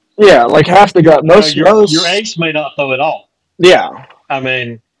Yeah, like half the guy. your Most. ace may not throw at all. Yeah, I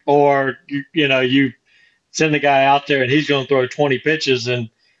mean, or you send the guy out there and he's going to throw 20 pitches and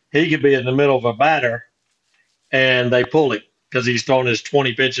he could be in the middle of a batter and they pull him because he's thrown his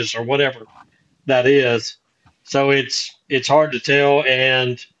 20 pitches or whatever that is. So it's hard to tell,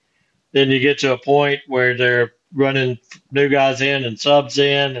 and then you get to a point where they're running new guys in and subs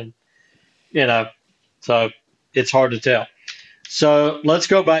in, and you know, so it's hard to tell. So let's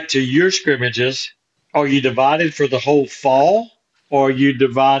go back to your scrimmages. Are you divided for the whole fall, or are you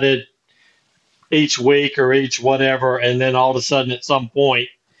divided each week or each whatever, and then all of a sudden at some point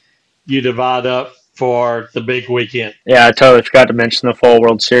you divide up for the big weekend? yeah, I totally forgot to mention the Fall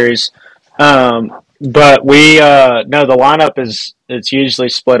World Series. But no, the lineup it's usually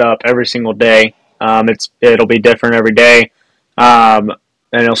split up every single day. It'll be different every day.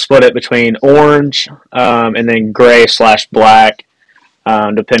 And it'll split it between orange, and then gray slash black,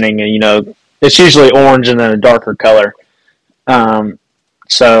 depending. It's usually orange and then a darker color. Um,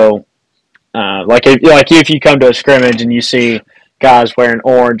 so, like if you come to a scrimmage and you see guys wearing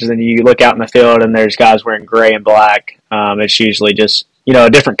orange, and then you look out in the field and there's guys wearing gray and black. It's usually just a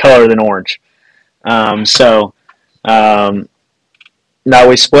different color than orange. So no,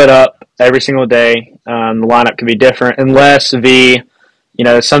 we split up every single day. The lineup can be different unless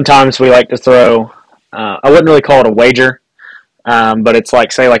sometimes we like to throw. I wouldn't really call it a wager, but it's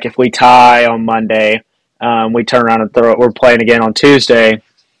like, say, like if we tie on Monday, we turn around and throw it. We're playing again on Tuesday.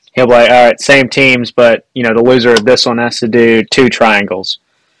 He'll be like, all right, same teams, but the loser of this one has to do two triangles,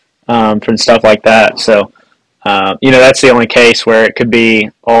 from stuff like that. So, that's the only case where it could be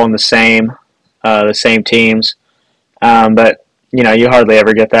all in the same teams. But you hardly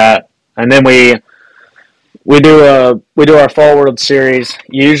ever get that. And then we do our Fall World Series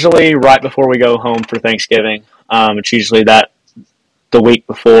usually right before we go home for Thanksgiving. It's usually that the week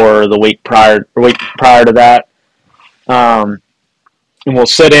before or the week prior to that. And we'll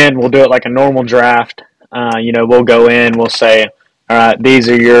sit in. We'll do it like a normal draft. We'll go in. We'll say, all right, these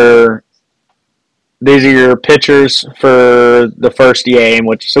are your pitchers for the first game.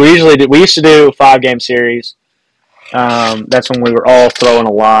 We used to do 5-game series. That's when we were all throwing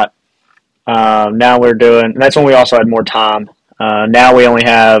a lot. Now that's when we also had more time. Now we only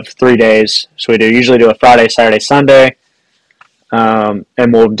have 3 days, so we usually do a Friday, Saturday, Sunday, and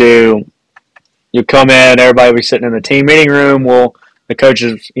you come in, everybody will be sitting in the team meeting room. The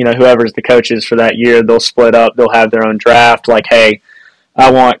coaches, whoever's the coaches for that year, they'll split up. They'll have their own draft. Like, hey, I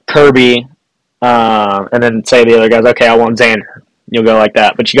want Kirby, and then say the other guys, okay, I want Xander. You'll go like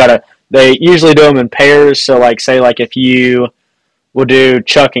that, but they usually do them in pairs. So, like, say, like if you will do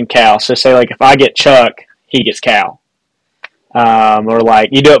Chuck and Cal. So, say, like if I get Chuck, he gets Cal. Or like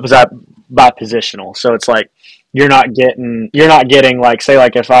you do it by positional. So it's like you're not getting like, say,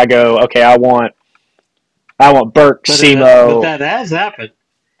 like if I go, okay, I want Burke, But Simo. that has happened.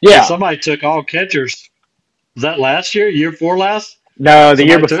 Yeah. Somebody took all catchers. Was that last year before last? No, the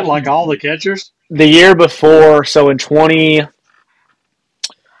year Somebody before. took like all the catchers. The year before. So in 20,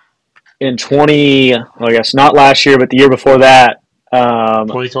 well, I guess not last year, but the year before that.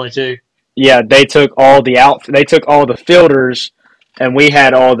 2022. Yeah, they took all the fielders, and we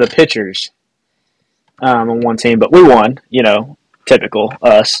had all the pitchers on one team, but we won. Typical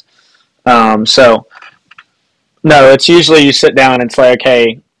us. So no, it's usually you sit down and it's like,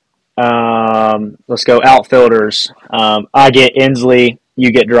 okay, let's go outfielders. I get Inslee,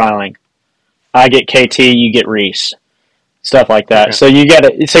 you get Dreiling. I get KT, you get Reese, stuff like that. Okay. So you get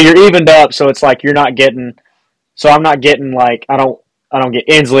it. So you're evened up. So it's like you're not getting. So I'm not getting like I don't get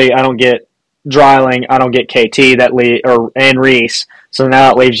Inslee, I don't get Dryling, I don't get KT and Reese. So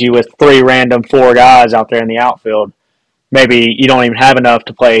now it leaves you with three random four guys out there in the outfield. Maybe you don't even have enough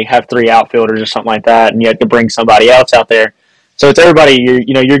to have three outfielders or something like that, and you have to bring somebody else out there. So it's everybody.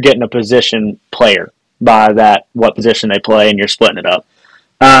 You're getting a position player by that what position they play, and you're splitting it up.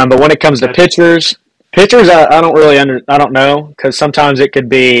 But when it comes to Okay. pitchers, I don't really I don't know because sometimes it could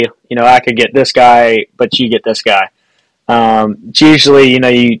be I could get this guy, but you get this guy. It's usually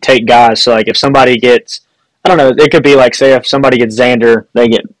you take guys. So like if somebody gets, I don't know, it could be like say if somebody gets Xander, they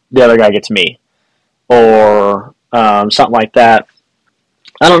get the other guy gets me or something like that.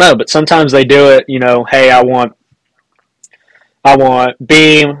 I don't know, but sometimes they do it. Hey, I want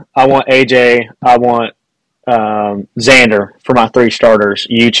Beam, I want AJ, I want Xander for my three starters.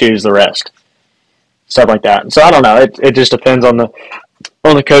 You choose the rest, stuff like that. So I don't know. It just depends on the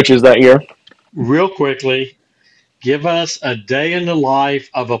coaches that year. Real quickly, give us a day in the life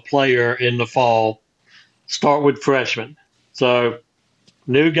of a player in the fall. Start with freshman. So,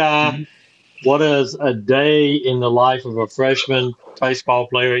 new guy, what does a day in the life of a freshman baseball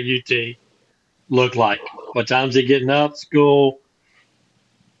player at UT look like? What time's he getting up? School,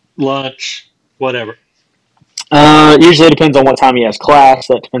 lunch, whatever. Usually it depends on what time he has class.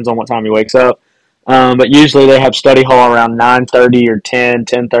 That depends on what time he wakes up. But usually they have study hall around 9:30 or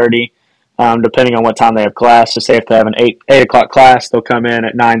 10:30, depending on what time they have class. So say if they have an 8 o'clock class, they'll come in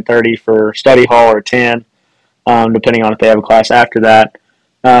at 9:30 for study hall or 10, depending on if they have a class after that.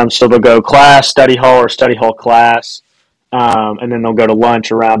 So they'll go class, study hall, or study hall class, and then they'll go to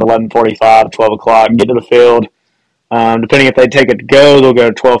lunch around 11:45, 12 o'clock, get to the field. Depending if they take it to go, they'll go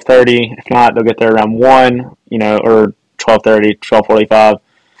to 12:30. If not, they'll get there around 1, or 12:30, 12:45.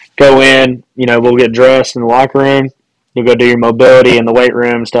 Go in, we'll get dressed in the locker room. You'll go do your mobility in the weight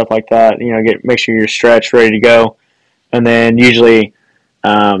room, stuff like that. Make sure you're stretched, ready to go. And then usually,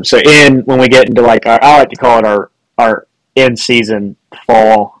 when we get into like I like to call it our in season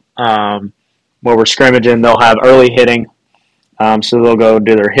fall, where we're scrimmaging, they'll have early hitting. So they'll go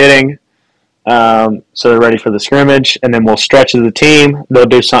do their hitting. So they're ready for the scrimmage, and then we'll stretch as a team. They'll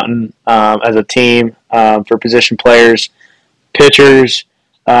do something as a team for position players, pitchers.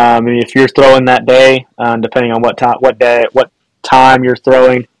 And if you're throwing that day, depending on what time you're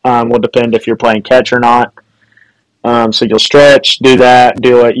throwing, will depend if you're playing catch or not. So you'll stretch, do that,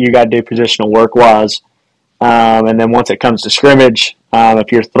 do what you got to do positional work wise, and then once it comes to scrimmage,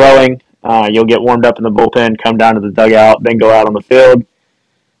 if you're throwing, you'll get warmed up in the bullpen, come down to the dugout, then go out on the field.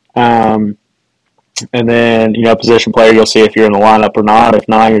 And then, position player, you'll see if you're in the lineup or not. If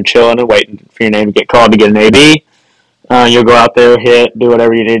not, you're chilling and waiting for your name to get called to get an AB. You'll go out there, hit, do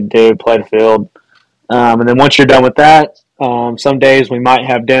whatever you need to do, play the field. And then once you're done with that, some days we might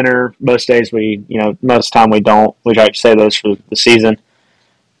have dinner. Most days most of the time we don't. We try to save those for the season.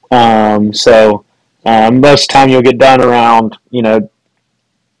 Most of the time you'll get done around,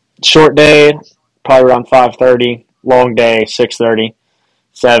 short day, probably around 5:30. Long day, 6:30,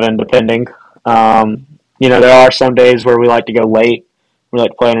 7, depending. There are some days where we like to go late. We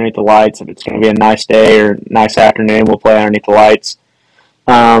like to play underneath the lights. If it's going to be a nice day or nice afternoon, we'll play underneath the lights.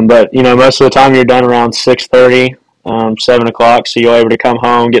 But most of the time you're done around 6:30, 7 o'clock, so you're able to come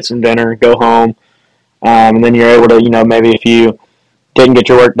home, get some dinner, go home, and then you're able to, maybe if you didn't get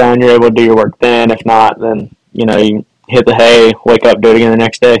your work done, you're able to do your work then. If not, then you hit the hay, wake up, do it again the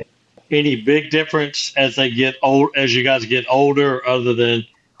next day. Any big difference as they get old, as you guys get older, other than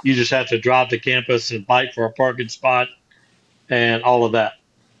you just have to drive to campus and fight for a parking spot and all of that?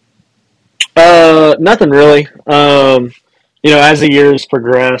 Nothing really. As the years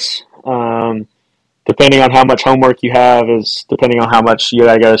progress, depending on how much homework you have is depending on how much you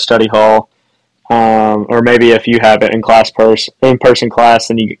gotta go to study hall. Or maybe if you have it in person class,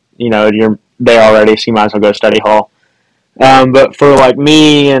 then you're there already, so you might as well go to study hall. But for like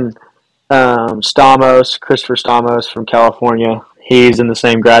me and Christopher Stamos from California, he's in the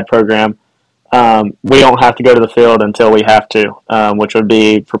same grad program. We don't have to go to the field until we have to, which would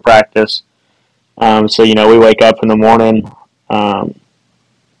be for practice. We wake up in the morning.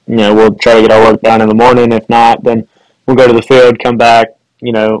 We'll try to get our work done in the morning. If not, then we'll go to the field, come back.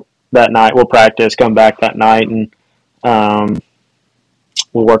 That night we'll practice, come back that night, and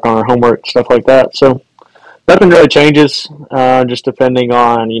we'll work on our homework, stuff like that. So nothing really changes, just depending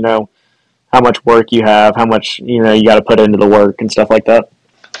on how much work you have, how much you got to put into the work and stuff like that.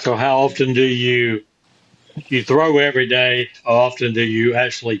 So how often do you throw every day? How often do you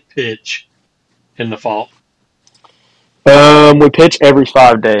actually pitch in the fall? We pitch every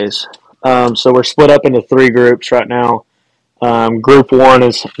 5 days. So we're split up into 3 groups right now. Group one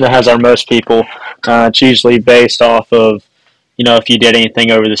is that has our most people. It's usually based off of, if you did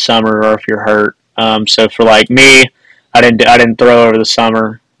anything over the summer or if you're hurt. So for like me, I didn't throw over the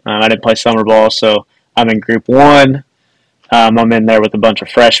summer. I didn't play summer ball, so I'm in group one. I'm in there with a bunch of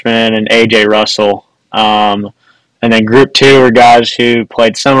freshmen and AJ Russell. And then group two are guys who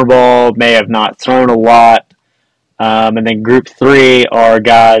played summer ball, may have not thrown a lot. And then group three are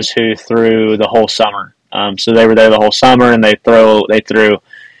guys who threw the whole summer. So they were there the whole summer and they threw.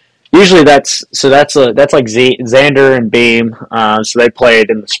 Usually that's like Xander and Beam. So they played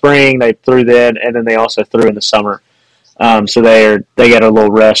in the spring, they threw then, and then they also threw in the summer. So they get a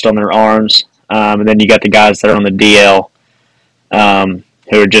little rest on their arms. And then you got the guys that are on the DL,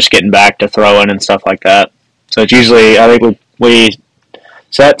 who are just getting back to throwing and stuff like that. So it's usually, I think we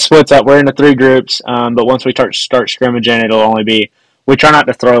so that splits up. We're into 3 groups, but once we start scrimmaging, it'll only be, we try not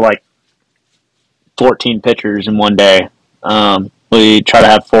to throw like 14 pitchers in one day. We try to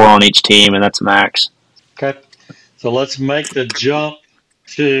have 4 on each team, and that's max. Okay. So let's make the jump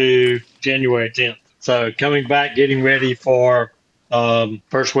to January 10th. So coming back, getting ready for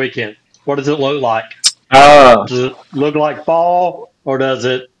first weekend. What does it look like? Uh, Does it look like fall or does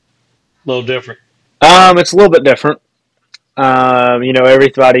it a little different? it's a little bit different.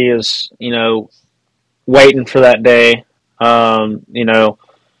 Everybody is, waiting for that day.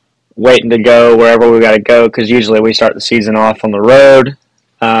 Waiting to go wherever we got to go because usually we start the season off on the road.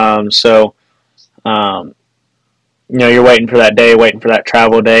 So, you're waiting for that day, waiting for that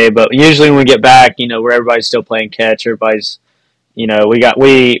travel day. But usually when we get back, where everybody's still playing catch, everybody's, we have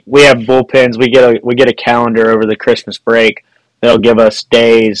bullpens. We get a calendar over the Christmas break that'll give us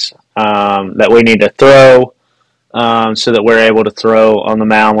days that we need to throw, so that we're able to throw on the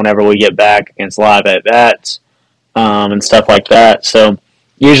mound whenever we get back against live at bats, and stuff like that. So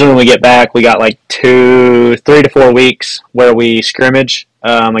usually when we get back, we got like 3 to 4 weeks where we scrimmage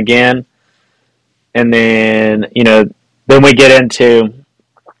again, and then we get into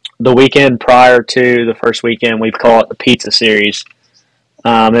the weekend prior to the first weekend. We call it the pizza series.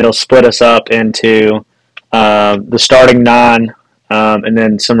 It'll split us up into the starting 9, and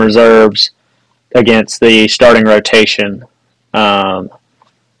then some reserves against the starting rotation. So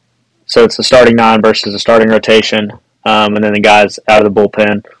it's the starting 9 versus the starting rotation, and then the guys out of the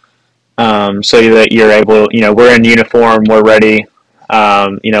bullpen. So that you're able, we're in uniform, we're ready.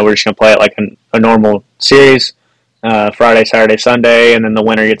 We're just going to play it like a normal series, Friday, Saturday, Sunday, and then the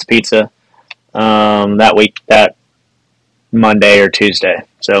winner gets pizza that week, that Monday or Tuesday.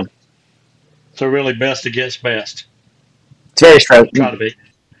 So really best against best. it's very stressful. Try to be.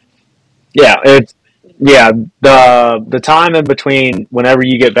 Yeah, the time in between whenever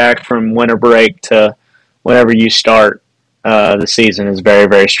you get back from winter break to whenever you start the season is very,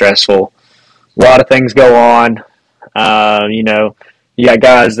 very stressful. A lot of things go on. You got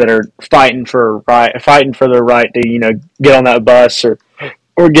guys that are fighting for their right to get on that bus or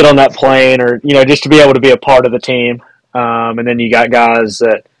get on that plane or just to be able to be a part of the team. And then you got guys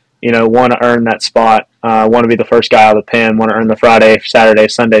that want to earn that spot, want to be the first guy out of the pen, want to earn the Friday, Saturday,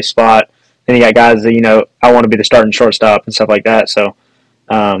 Sunday spot. Then you got guys that I want to be the starting shortstop and stuff like that. So,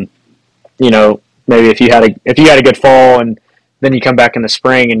 maybe if you had a good fall and then you come back in the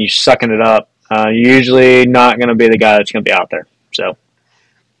spring and you sucking it up, you're usually not going to be the guy that's going to be out there. So,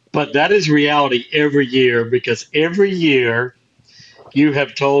 but that is reality every year because every year you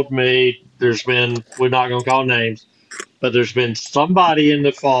have told me we're not going to call names, but there's been somebody in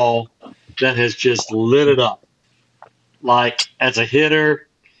the fall that has just lit it up. Like as a hitter,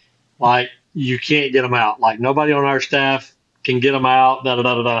 like you can't get them out. Like nobody on our staff can get them out. Da da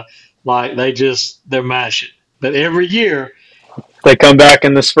da da da. Like they're mashing. But every year they come back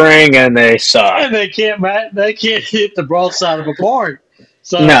in the spring and they suck. And they can't hit the broadside of a barn.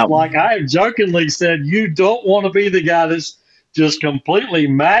 So, no. Like I have jokingly said, you don't want to be the guy that's just completely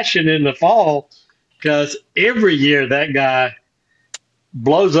mashing in the fall because every year that guy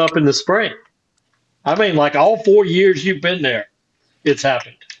blows up in the spring. I mean, like all 4 years you've been there, it's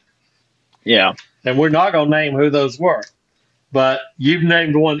happened. Yeah. And we're not going to name who those were, but you've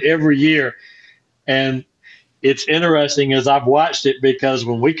named one every year. And it's interesting as I've watched it because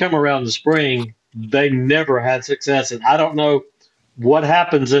when we come around the spring, they never had success. And I don't know what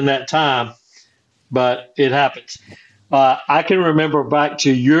happens in that time, but it happens. I can remember back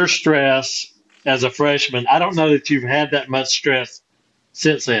to your stress as a freshman. I don't know that you've had that much stress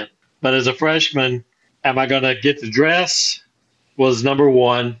since then, but as a freshman, am I going to get the dress? Was number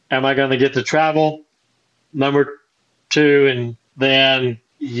one. Am I going to get to travel? Number two. And then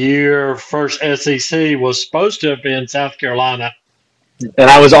your first SEC was supposed to have been South Carolina. and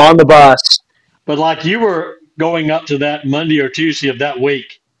I was on the bus. But like you were going up to that Monday or Tuesday of that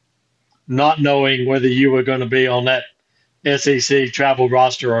week, not knowing whether you were going to be on that SEC travel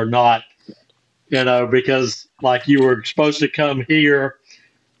roster or not, because like you were supposed to come here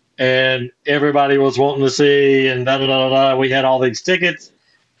and everybody was wanting to see and da da da da. We had all these tickets,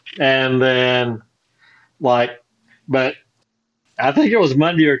 and then like, but I think it was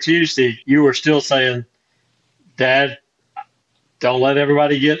Monday or Tuesday. You were still saying, "Dad, don't let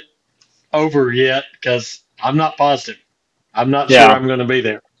everybody get over yet because I'm not positive. I'm not sure Yeah, I'm going to be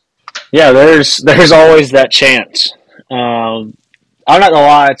there." yeah. There's always that chance. I'm not gonna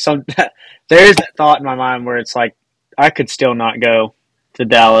lie. There is that thought in my mind where it's like I could still not go to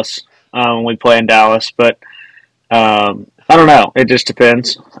Dallas when we play in Dallas, but I don't know. It just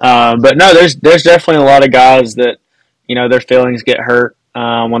depends. But no, there's definitely a lot of guys that their feelings get hurt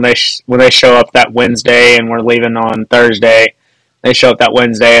when they show up that Wednesday and we're leaving on Thursday. They show up that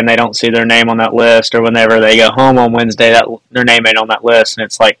Wednesday and they don't see their name on that list, or whenever they go home on Wednesday, that their name ain't on that list, and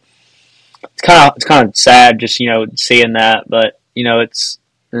it's like it's kind of sad just seeing that, but it's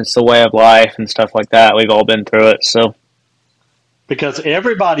the way of life and stuff like that. We've all been through it, so Because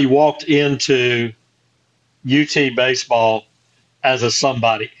everybody walked into UT baseball as a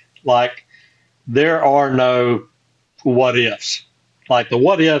somebody. Like there are no what ifs. Like the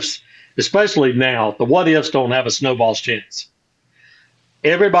what ifs, especially now, the what ifs don't have a snowball's chance.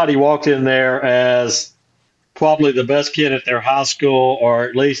 Everybody walked in there as probably the best kid at their high school, or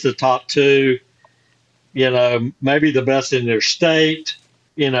at least the top two, maybe the best in their state,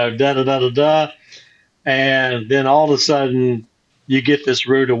 da da da da da. And then all of a sudden, you get this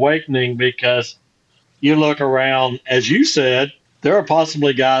rude awakening because you look around, as you said, there are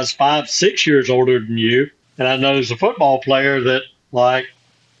possibly guys 5, 6 years older than you. And I know as a football player that, like,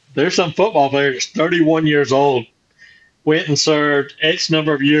 there's some football player that's 31 years old, went and served X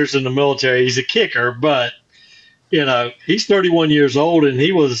number of years in the military. He's a kicker, but, he's 31 years old and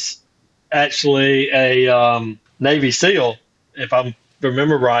he was actually a Navy SEAL, if I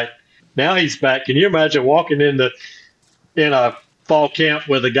remember right. Now he's back. Can you imagine walking in a fall camp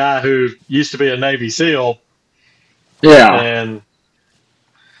with a guy who used to be a Navy SEAL? yeah, And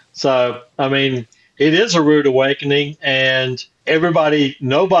so, I mean, it is a rude awakening, and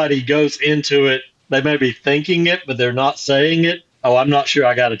nobody goes into it. They may be thinking it, but they're not saying it. Oh, I'm not sure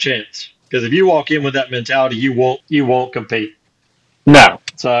I got a chance. Because if you walk in with that mentality, you won't compete. no,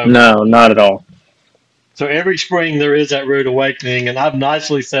 So, no, not at all. so every spring there is that rude awakening, and I've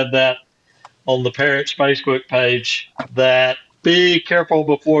nicely said that on the parents' Facebook page that be careful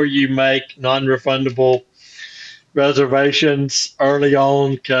before you make non-refundable reservations early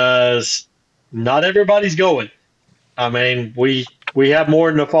on because not everybody's going. I mean, we have more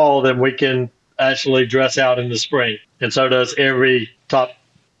in the fall than we can actually dress out in the spring, and so does every top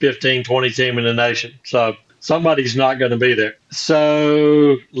 15, 20 team in the nation. So somebody's not going to be there.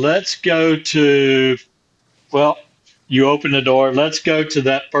 So let's go to, well, you open the door. Let's go to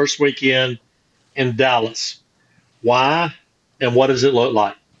that first weekend in Dallas. Why and what does it look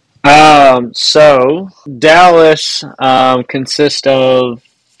like? So Dallas consists of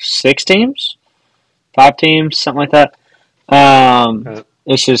 6 teams, 5 teams, something like that. Uh,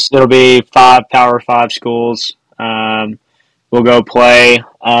 It'll be 5 Power 5 schools. We'll go play.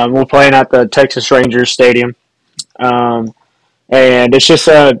 We're playing at the Texas Rangers Stadium, um, and it's just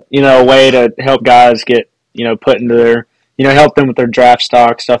a way to help guys get put into their help them with their draft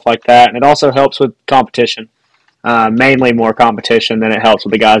stock, stuff like that, and it also helps with competition. Mainly more competition than it helps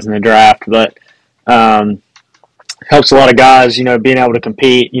with the guys in the draft, but um, helps a lot of guys being able to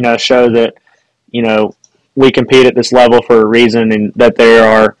compete. Show that you know we compete at this level for a reason, and that there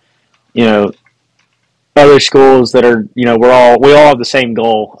are you know other schools that are we all have the same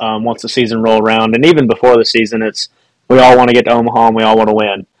goal once the season roll around, and even before the season, it's we all want to get to Omaha and we all want to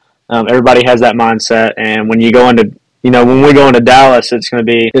win. Everybody has that mindset, and when you go into when we go into Dallas, it's going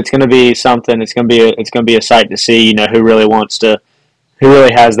to be something. It's going to be a sight to see. Who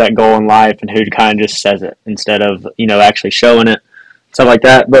really has that goal in life and who kind of just says it instead of actually showing it, stuff like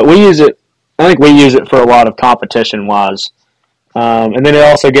that. But we use it. I think we use it for a lot of competition wise. And then it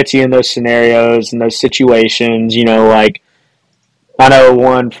also gets you in those scenarios and those situations. Like I know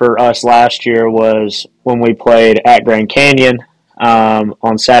one for us last year was when we played at Grand Canyon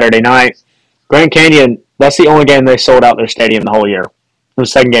on Saturday night. Grand Canyon, that's the only game they sold out their stadium the whole year. It was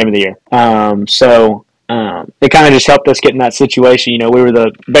the second game of the year. It kind of just helped us get in that situation. We were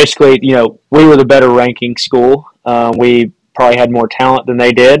we were the better ranking school. We probably had more talent than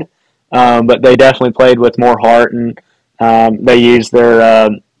they did, but they definitely played with more heart, and they used their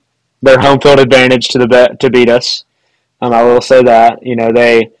home field advantage to beat us. I will say that.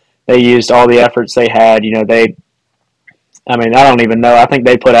 They used all the efforts they had. I mean, I don't even know. I think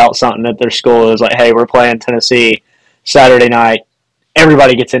they put out something at their school. It was like, hey, we're playing Tennessee Saturday night.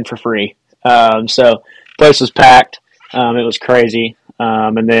 Everybody gets in for free. So place was packed. It was crazy.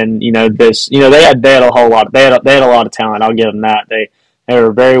 And then they had a whole lot. They had a lot of talent. I'll give them that. They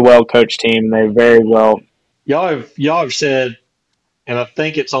were a very well coached team. They were very well. Y'all have said, and I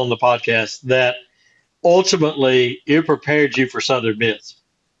think it's on the podcast, that ultimately it prepared you for Southern Miss.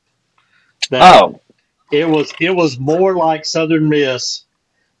 That Oh it was more like Southern Miss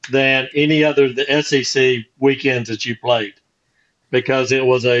than any other the SEC weekends that you played because it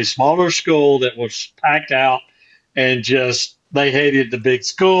was a smaller school that was packed out and just they hated the big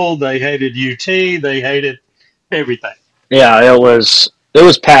school, they hated UT, they hated everything. yeah, it was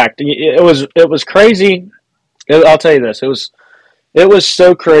packed. It was crazy. I'll tell you this. It was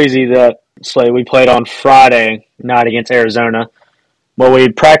so crazy that we played on Friday night against Arizona. Well, we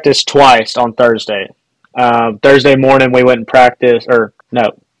practiced twice on Thursday. Thursday morning we went and practiced, or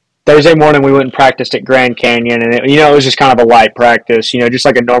no, Thursday morning we went and practiced at Grand Canyon, and it was just kind of a light practice, just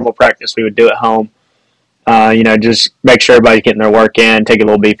like a normal practice we would do at home. Just make sure everybody's getting their work in, take a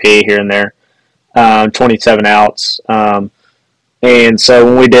little BP here and there. 27 outs. And so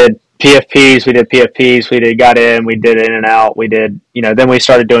when we did PFPs, got in, we did in and out, then we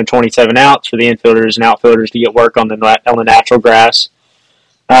started doing 27 outs for the infielders and outfielders to get work on the natural grass.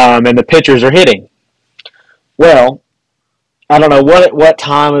 And the pitchers are hitting. Well, I don't know what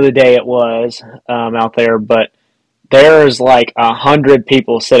time of the day it was out there, but there's like 100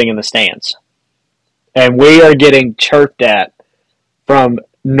 people sitting in the stands, and we are getting chirped at from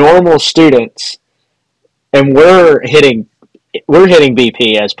normal students, and we're hitting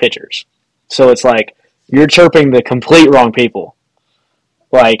BP as pitchers. So it's like you're chirping the complete wrong people.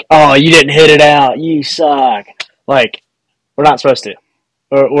 Like, oh, you didn't hit it out, you suck. Like, we're not supposed to.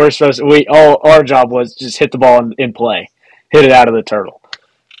 We're supposed to. Our job was just hit the ball in play, hit it out of the turtle,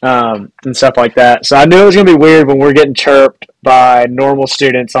 and stuff like that. So I knew it was gonna be weird when we're getting chirped by normal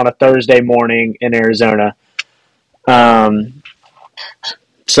students on a Thursday morning in Arizona. Um,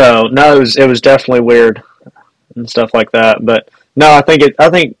 so no, it was definitely weird and stuff like that. But no, I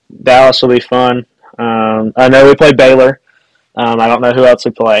think Dallas will be fun. I know we play Baylor. I don't know who else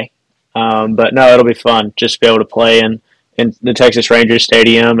we play, but no, it'll be fun just to be able to play in the Texas Rangers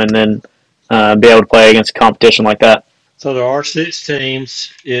Stadium, and then be able to play against a competition like that. So there are 6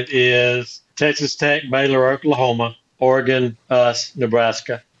 teams. It is Texas Tech, Baylor, Oklahoma, Oregon, us,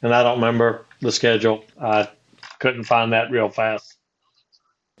 Nebraska, and I don't remember the schedule. I couldn't find that real fast.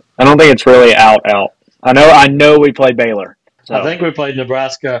 I don't think it's really out. I know we play Baylor. I So think we played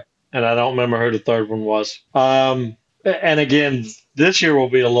Nebraska, and I don't remember who the third one was. And again, this year will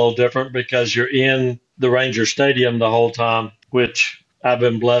be a little different because you're in the Ranger Stadium the whole time, which I've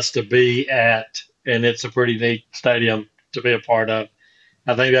been blessed to be at, and it's a pretty neat stadium to be a part of.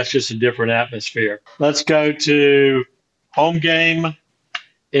 I think that's just a different atmosphere. Let's go to home game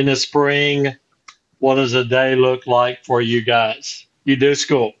in the spring. What does a day look like for you guys? You do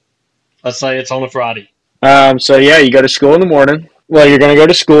school. Let's say it's on a Friday. so yeah, you go to school in the morning. Well, you're going to go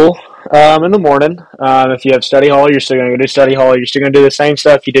to school in the morning. If you have study hall, you're still going to go to study hall. You're still going to do the same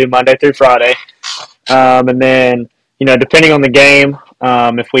stuff you do Monday through Friday. And then, depending on the game,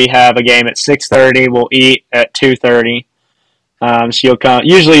 if we have a game at 6:30, we'll eat at 2:30.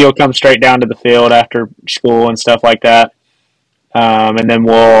 So you'll come straight down to the field after school and stuff like that. And then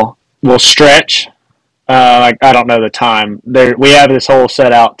we'll stretch. I don't know the time. We have this whole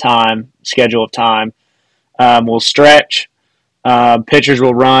set out time schedule of time. We'll stretch. Pitchers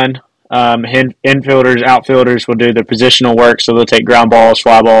will run. Infielders, outfielders will do the positional work, so they'll take ground balls,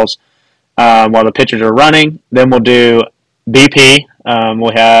 fly balls, while the pitchers are running. Then we'll do BP.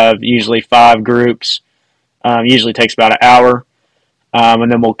 We'll have usually 5 groups. Usually takes about an hour.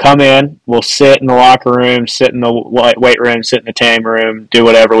 And then we'll come in, we'll sit in the locker room, sit in the weight room, sit in the tanning room, do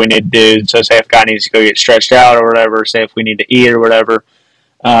whatever we need to do. So say if a guy needs to go get stretched out or whatever, say if we need to eat or whatever,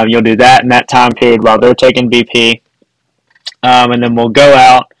 you'll do that in that time period while they're taking BP. And then we'll go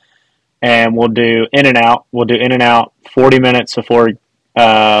out and we'll do in and out. We'll do in and out 40 minutes before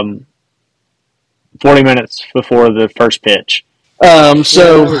 40 minutes before the first pitch. Yeah,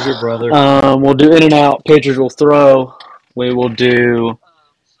 So that was your brother. we'll do in and out. Pitchers will throw. We will do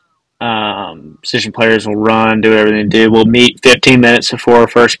position players will run, do everything to do. We'll meet 15 minutes before our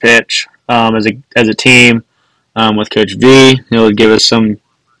first pitch as a team with Coach V. He'll give us some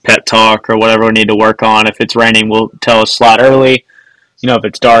pep talk or whatever we need to work on. If it's raining, we'll tell us slide early. If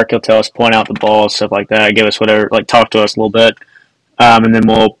it's dark, he'll tell us point out the ball, stuff like that. Give us whatever, talk to us a little bit, and then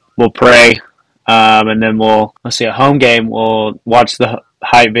we'll pray. and then let's see, a home game. We'll watch the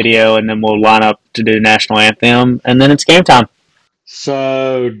hype video, and then we'll line up to do the national anthem, and then it's game time.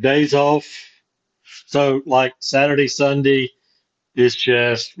 So days off. So like Saturday, Sunday is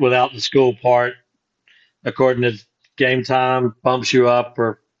just without the school part, according to game time, bumps you up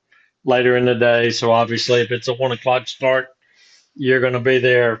or later in the day. So obviously, if it's a 1 o'clock start, you're going to be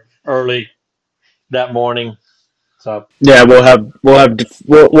there early that morning. So Yeah, we'll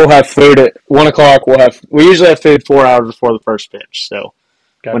have food at 1 o'clock. We usually have food 4 hours before the first pitch, so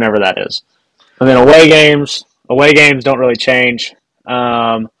okay. whenever that is. And then away games don't really change,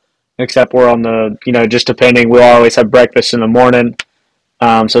 except we're on the just depending. We'll always have breakfast in the morning.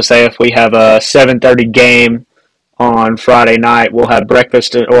 So say if we have a 7:30 game on Friday night, we'll have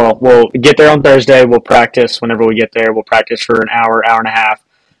breakfast. Well, we'll get there on Thursday. We'll practice whenever we get there. We'll practice for an hour, hour and a half.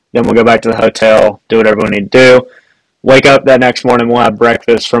 Then we'll go back to the hotel, do whatever we need to do. Wake up that next morning. We'll have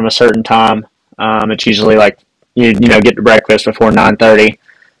breakfast from a certain time. It's usually like get to breakfast before 9:30,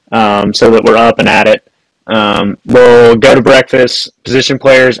 so that we're up and at it. We'll go to breakfast. Position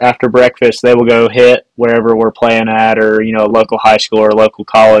players after breakfast, they will go hit wherever we're playing at, or a local high school or local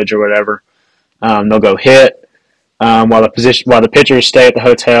college or whatever. They'll go hit while the pitchers stay at the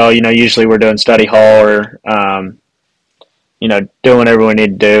hotel. Usually we're doing study hall or doing whatever we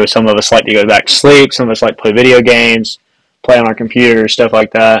need to do. Some of us like to go back to sleep. Some of us like to play video games, play on our computers, stuff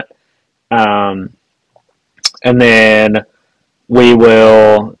like that. And then we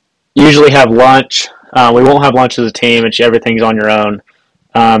will usually have lunch. We won't have lunch as a team. Everything's on your own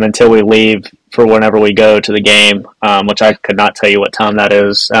until we leave for whenever we go to the game, which I could not tell you what time that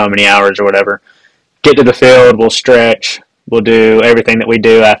is, how many hours or whatever. Get to the field. We'll stretch. We'll do everything that we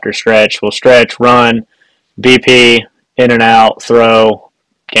do after stretch. We'll stretch, run, BP, in and out, throw,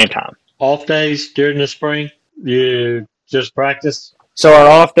 game time. Off days during the spring, you just practice. So our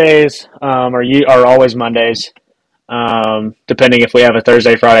off days are always Mondays. Depending if we have a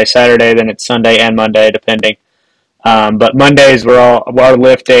Thursday, Friday, Saturday, then it's Sunday and Monday, depending. But Mondays, our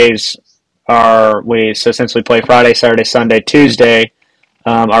lift days since we play Friday, Saturday, Sunday, Tuesday,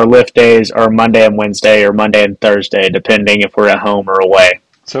 our lift days are Monday and Wednesday or Monday and Thursday, depending if we're at home or away.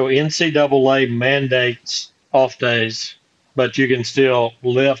 So NCAA mandates off days, but you can still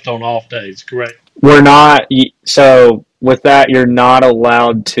lift on off days, correct? We're not. So with that, you're not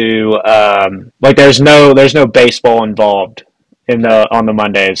allowed to. There's no baseball involved on the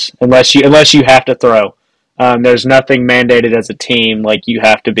Mondays unless you have to throw. There's nothing mandated as a team like you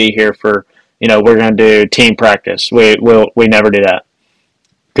have to be here for. We're going to do team practice. We never do that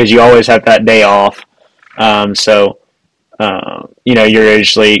because you always have that day off. You're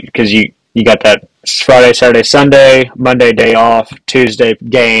usually because you got that Friday, Saturday, Sunday, Monday day off, Tuesday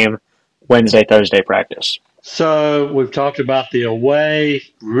game, Wednesday, Thursday practice. So we've talked about the away.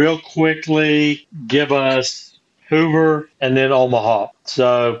 Real quickly, give us Hoover and then Omaha.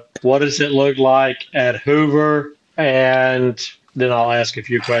 So what does it look like at Hoover? And then I'll ask a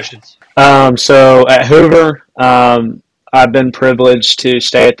few questions. So at Hoover, I've been privileged to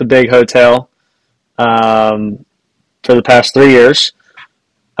stay at the big hotel for the past 3 years.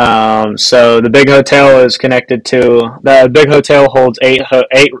 So the big hotel is connected to the big hotel holds eight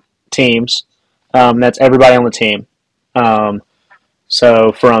teams. That's everybody on the team.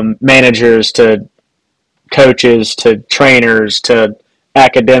 So from managers to coaches to trainers to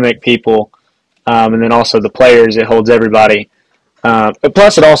academic people, and then also the players. It holds everybody.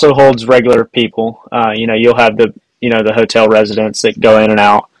 Plus, it also holds regular people. You'll have the hotel residents that go in and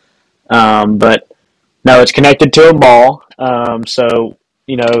out. But no, it's connected to a mall. So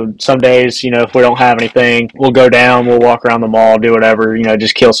some days, if we don't have anything, we'll go down, we'll walk around the mall, do whatever,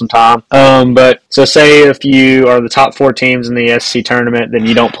 just kill some time. But so say if you are the top 4 teams in the SC tournament, then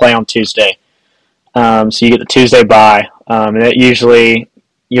you don't play on Tuesday. So you get the Tuesday bye. And it usually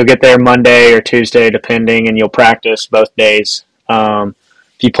you'll get there Monday or Tuesday, depending, and you'll practice both days. If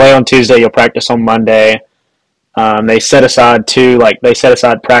you play on Tuesday, you'll practice on Monday. They set aside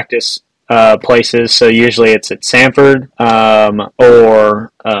practice places, so usually it's at Sanford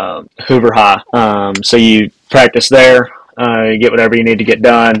or Hoover High. So you practice there, you get whatever you need to get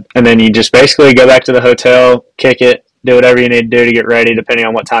done, and then you just basically go back to the hotel, kick it, do whatever you need to do to get ready, depending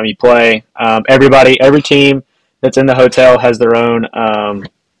on what time you play. Every team that's in the hotel has their own,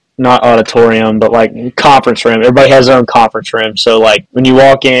 not auditorium, but like conference room. Everybody has their own conference room. So like when you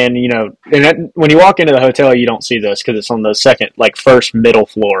walk in, when you walk into the hotel, you don't see this because it's on the first middle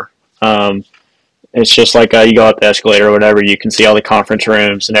floor. It's just like you go up the escalator or whatever, you can see all the conference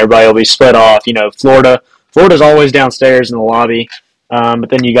rooms and everybody will be split off. Florida's always downstairs in the lobby. But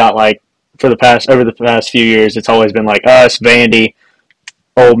then you got over the past few years, it's always been like us, Vandy,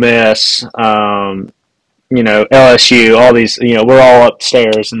 Ole Miss, LSU, all these, we're all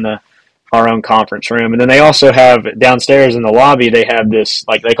upstairs in the our own conference room, and then they also have downstairs in the lobby. They have this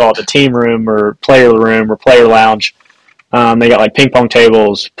like they call it the team room or player lounge. They got like ping pong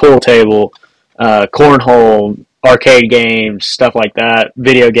tables, pool table, cornhole, arcade games, stuff like that,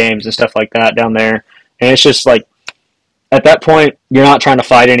 video games and stuff like that down there. And it's just like at that point, you're not trying to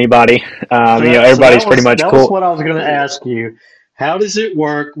fight anybody. So Everybody's pretty much that was cool. what I was going to ask you. How does it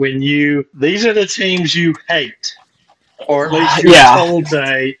work when these are the teams you hate, or at least you're Yeah. told to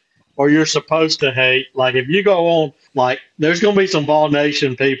hate, or you're supposed to hate? Like if you go on, like there's going to be some Ball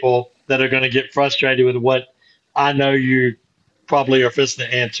Nation people that are going to get frustrated with what I know you probably are fixing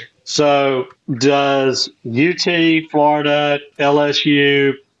to answer. So does UT, Florida,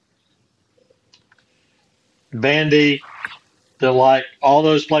 LSU, Vandy, the like all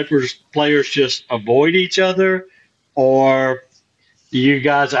those players just avoid each other, or do you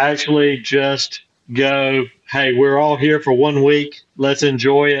guys actually just go, hey, we're all here for 1 week, let's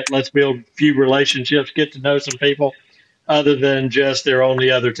enjoy it, let's build a few relationships, get to know some people other than just they're on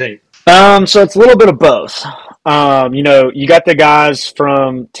the other team? So it's a little bit of both. You got the guys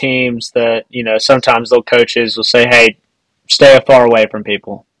from teams that, sometimes they'll coaches will say, hey, stay far away from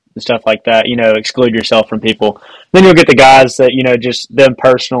people and stuff like that, exclude yourself from people. Then you'll get the guys that, just them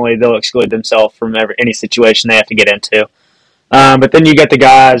personally, they'll exclude themselves from any situation they have to get into. But then you get the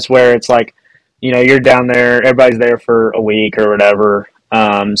guys where it's like, you're down there, everybody's there for a week or whatever.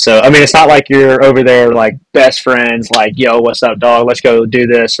 So, I mean, it's not like you're over there like best friends, like, yo, what's up, dog? Let's go do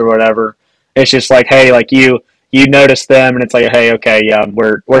this or whatever. It's just like, hey, like you notice them and it's like, hey, okay, yeah,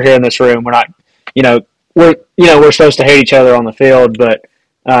 we're here in this room. We're not, you know, we're supposed to hate each other on the field, but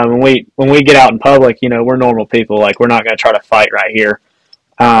when we get out in public, we're normal people. Like, we're not going to try to fight right here.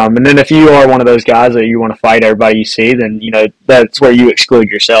 And then if you are one of those guys that you want to fight everybody you see, then that's where you exclude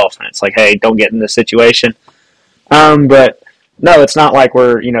yourself, and it's like, hey, don't get in this situation. But no, it's not like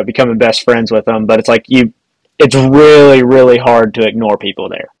we're becoming best friends with them, but it's like it's really really hard to ignore people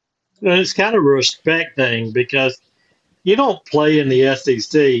there. And it's kind of a respect thing because you don't play in the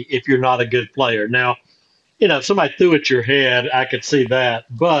SEC if you're not a good player. Now, if somebody threw at your head, I could see that.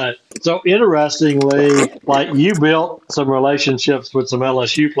 But so interestingly, like you built some relationships with some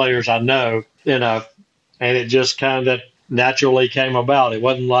LSU players I know, and it just kind of naturally came about. It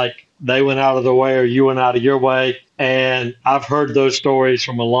wasn't like they went out of their way or you went out of your way. And I've heard those stories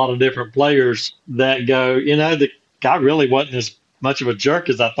from a lot of different players that go, the guy really wasn't as much of a jerk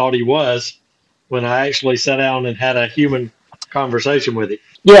as I thought he was when I actually sat down and had a human conversation with him.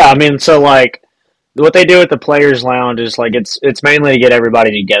 Yeah, I mean, so like what they do at the players' lounge is like it's mainly to get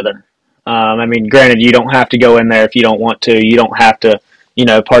everybody together. I mean, granted, you don't have to go in there if you don't want to. You don't have to,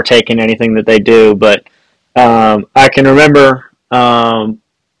 partake in anything that they do. But I can remember.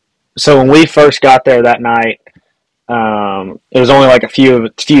 So when we first got there that night, it was only like a few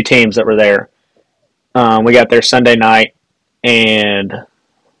teams that were there. We got there Sunday night, and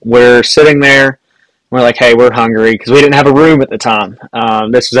we're sitting there. We're like, hey, we're hungry because we didn't have a room at the time.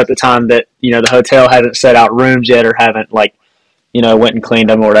 This was at the time that the hotel hadn't set out rooms yet or haven't like went and cleaned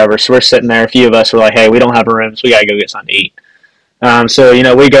them or whatever. So we're sitting there. A few of us were like, hey, we don't have a room, so we gotta go get something to eat. So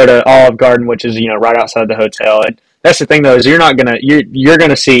we go to Olive Garden, which is right outside the hotel. And that's the thing though, is you're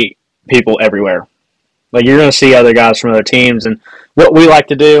gonna see people everywhere. Like you're gonna see other guys from other teams. And what we like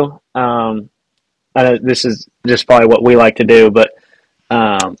to do, I know this is just probably what we like to do, but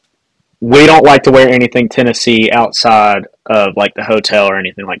um, we don't like to wear anything Tennessee outside of like the hotel or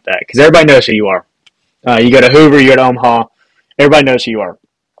anything like that because everybody knows who you are. You go to Hoover, you go to Omaha, everybody knows who you are.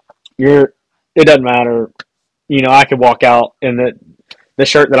 You're. It doesn't matter. I could walk out in the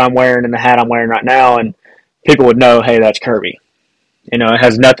shirt that I'm wearing and the hat I'm wearing right now, and people would know, hey, that's Kirby. It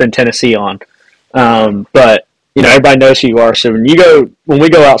has nothing Tennessee on. But everybody knows who you are. So when we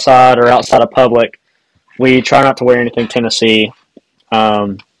go outside or outside of public, we try not to wear anything Tennessee.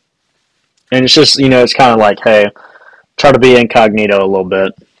 Um, and it's just it's kind of like, hey, try to be incognito a little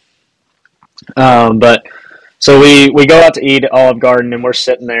bit. But so we go out to eat at Olive Garden, and we're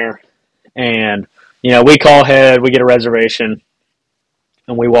sitting there, and we call ahead, we get a reservation,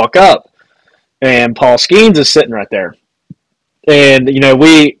 and we walk up, and Paul Skeens is sitting right there, and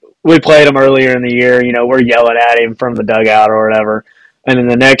we played him earlier in the year. We're yelling at him from the dugout or whatever, and then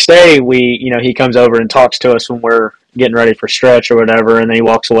the next day he comes over and talks to us when we're getting ready for stretch or whatever, and then he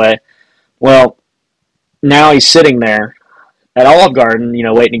walks away. Well, now he's sitting there at Olive Garden,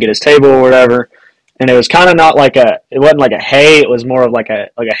 waiting to get his table or whatever. And it was kind of not like it wasn't like a hey, it was more of like a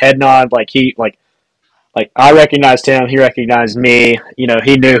head nod, like I recognized him, he recognized me,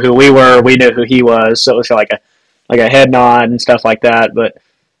 he knew who we were, we knew who he was, so it was like a head nod and stuff like that. But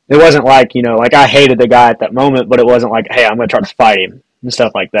it wasn't like, like I hated the guy at that moment, but it wasn't like, hey, I'm going to try to fight him and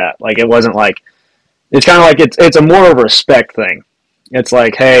stuff like that. Like it wasn't like, it's kind of like it's a more of a respect thing. It's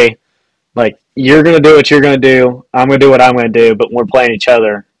like, hey, like you're going to do what you're going to do. I'm going to do what I'm going to do. But when we're playing each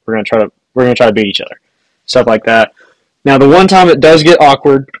other, we're going to try to beat each other. Stuff like that. Now, the one time it does get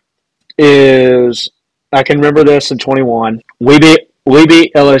awkward is I can remember this in 21. We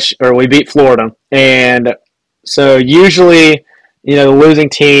beat LSU, or we beat Florida, and so usually, the losing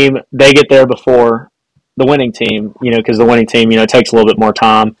team, they get there before the winning team, because the winning team, takes a little bit more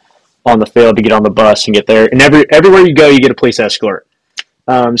time on the field to get on the bus and get there. And everywhere you go, you get a police escort.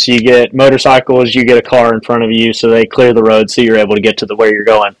 So you get motorcycles, you get a car in front of you, so they clear the road so you're able to get to where you're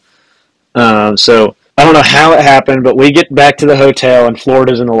going. So I don't know how it happened, but we get back to the hotel and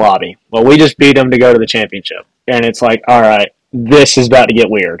Florida's in the lobby. Well, we just beat them to go to the championship, and it's like, all right, this is about to get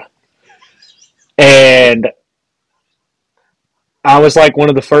weird. And I was like one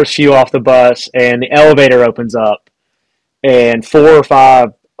of the first few off the bus, and the elevator opens up, and 4 or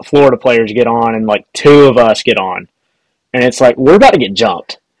 5 Florida players get on, and like 2 of us get on, and it's like we're about to get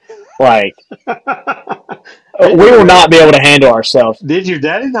jumped. Like we will not be able to handle ourselves. Did your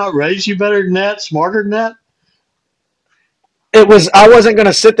daddy not raise you better than that, smarter than that? I wasn't going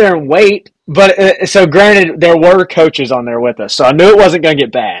to sit there and wait, but so granted, there were coaches on there with us, so I knew it wasn't going to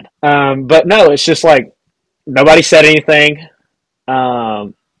get bad. But no, it's just like nobody said anything.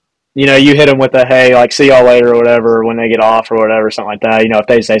 Um, you hit them with a hey, like see y'all later or whatever when they get off or whatever, something like that. If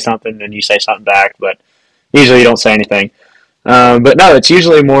they say something, then you say something back, but usually you don't say anything. But no, it's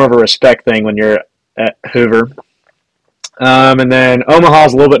usually more of a respect thing when you're at Hoover. And then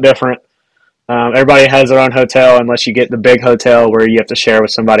Omaha's a little bit different. Everybody has their own hotel unless you get the big hotel where you have to share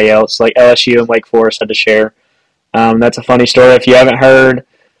with somebody else. Like LSU and Wake Forest had to share. That's a funny story. If you haven't heard,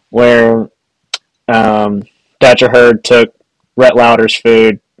 where Thatcher Hurd took Rhett Lauder's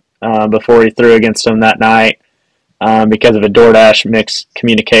food before he threw against him that night because of a DoorDash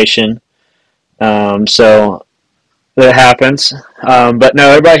miscommunication. So that happens. But no,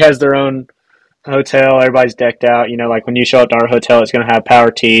 everybody has their own hotel. Everybody's decked out. Like when you show up to our hotel, it's going to have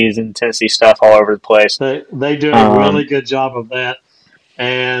power tees and Tennessee stuff all over the place. They do a really good job of that,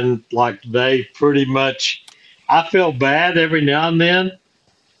 and like they pretty much. I feel bad every now and then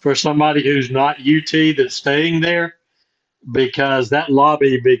for somebody who's not UT that's staying there because that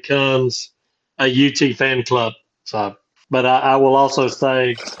lobby becomes a UT fan club. So, but I will also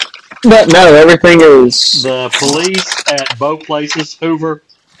say But no, everything is, the police at both places, Hoover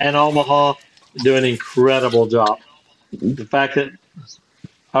and Omaha, do an incredible job. The fact that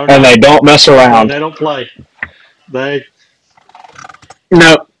oh and no, they don't mess no, around. they don't play. They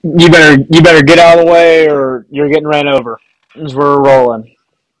No, you better get out of the way, or you're getting ran over. As we're rolling,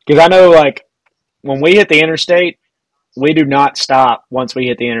 because I know like when we hit the interstate, we do not stop once we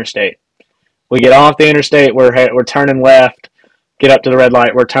hit the interstate. We get off the interstate, we're turning left, get up to the red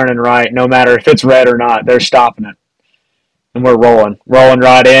light, we're turning right. No matter if it's red or not, they're stopping it, and we're rolling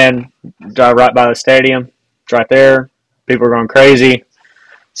right in, drive right by the stadium. It's right there. People are going crazy.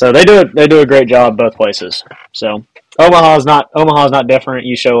 So they do a great job both places. So Omaha's not different.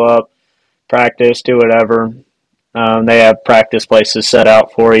 You show up, practice, do whatever. They have practice places set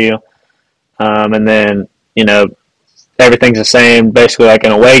out for you, and then everything's the same, basically like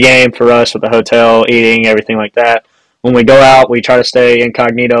an away game for us with the hotel, eating, everything like that. When we go out, we try to stay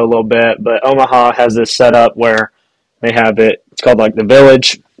incognito a little bit, but Omaha has this setup where they have it. It's called like the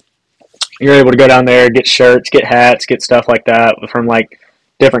Village. You're able to go down there, get shirts, get hats, get stuff like that from like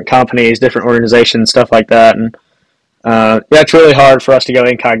different companies, different organizations, stuff like that. And that's really hard for us to go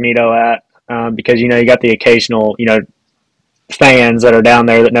incognito at because you got the occasional fans that are down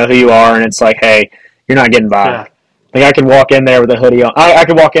there that know who you are, and it's like, hey, you're not getting by. yeah. Like I could walk in there with a hoodie on. I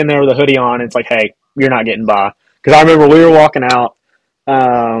could walk in there with a hoodie on, and it's like, hey, you're not getting by. Because I remember we were walking out.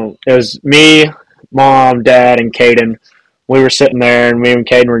 It was me, mom, dad, and Caden. We were sitting there, and me and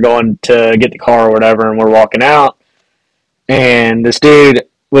Caden were going to get the car or whatever, and we're walking out. And this dude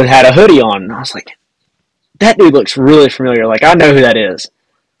had a hoodie on, and I was like, that dude looks really familiar. Like I know who that is.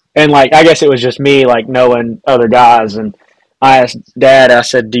 And like I guess it was just me like knowing other guys, and I asked Dad. I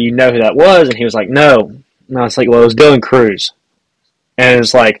said, "Do you know who that was?" And he was like, "No." And I was like, "Well, it was Dylan Cruz." And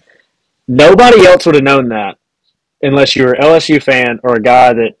it's like nobody else would have known that unless you were an LSU fan or a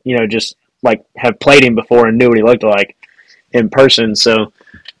guy that just like have played him before and knew what he looked like in person. So,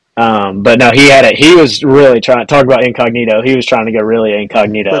 but no, he had it. He was really trying to talk about incognito. He was trying to go really But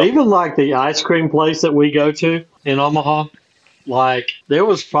incognito. even like the ice cream place that we go to in Omaha, like there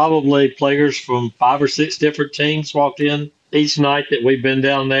was probably players from 5 or 6 different teams walked in each night that we've been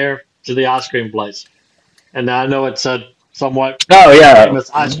down there to the ice cream place. And I know it's a somewhat Oh yeah, famous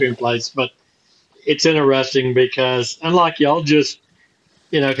ice cream place, but it's interesting because unlike y'all just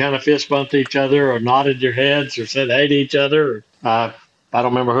kind of fist bumped each other or nodded your heads or said hey to each other. I don't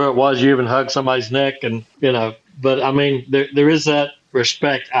remember who it was. You even hugged somebody's neck, and But I mean, there is that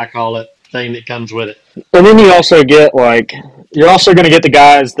respect, I call it, thing that comes with it. and then you also get like you're also going to get the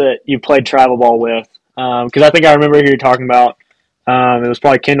guys that you played travel ball with. Because I think I remember who you're talking about. It was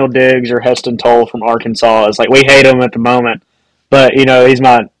probably Kendall Diggs or Heston Toll from Arkansas. It's like we hate him at the moment, but he's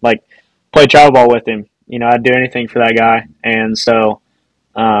my like played travel ball with him. I'd do anything for that guy, and so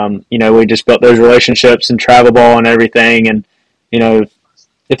we just built those relationships and travel ball and everything. And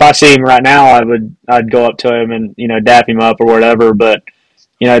if I see him right now, I'd go up to him and dap him up or whatever. But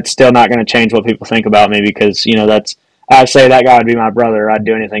it's still not going to change what people think about me because that's I'd say that guy would be my brother. I'd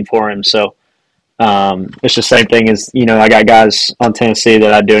do anything for him. So it's the same thing as I got guys on Tennessee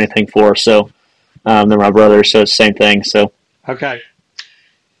that I'd do anything for. So they're my brothers, so it's the same thing. So Okay,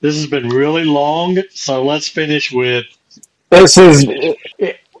 this has been really long, so let's finish with this is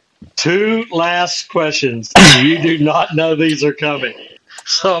two last questions, and you do not know these are coming.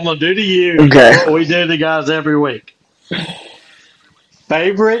 So I'm gonna do to you okay. what we do to guys every week. It's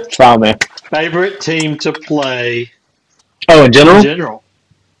Favorite fine, man. favorite team to play Oh, in in general, general.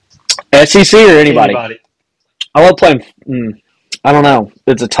 SEC or anybody. Anybody? I love playing. I don't know.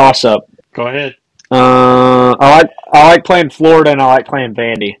 It's a toss up. Go ahead. I like playing Florida and I like playing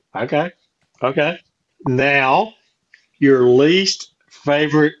Vandy. Okay. Okay. Now, your least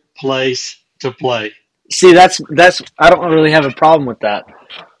favorite place to play. See, that's I don't really have a problem with that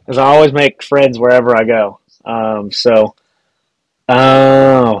because I always make friends wherever I go. So,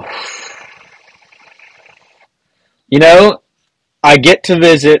 oh, you know, I get to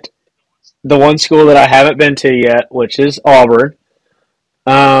visit the one school that I haven't been to yet, which is Auburn.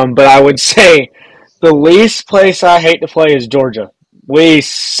 But I would say the least place I hate to play is Georgia. We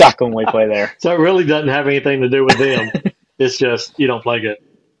suck when we play there. So it really doesn't have anything to do with them. It's just you don't play good.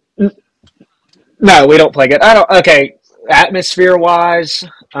 No, we don't play good. I don't. Okay, atmosphere wise,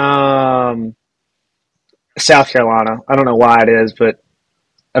 um, South Carolina. I don't know why it is, but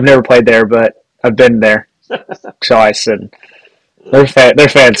I've never played there, but I've been there twice, and their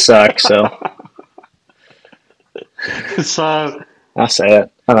fans suck. So So, I say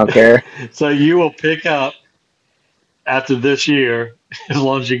it. I don't care. so you will pick up after this year, as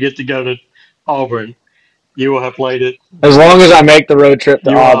long as you get to go to Auburn. You will have played it. As long as I make the road trip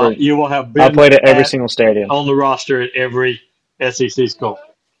to Auburn, You will have I been played at every at single stadium. on the roster at every SEC school.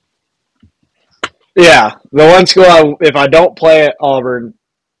 Yeah, the one school if I don't play at Auburn,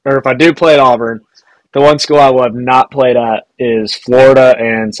 or if I do play at Auburn, the one school I will have not played at is Florida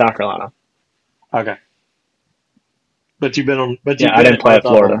and South Carolina. Okay, but you've been on. But Yeah, you've I been didn't at play both at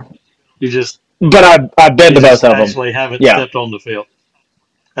of them. Florida, You just but I've been you to both just of them. actually haven't Yeah, stepped on the field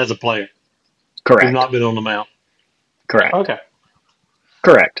as a player. You've correct, not been on the mound. correct, Okay.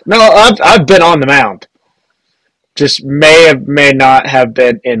 correct. No, I've been on the mound. Just may not have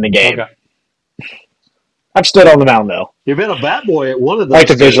been in the game. Okay. I've stood on the mound though. You've been a bat boy at one of I like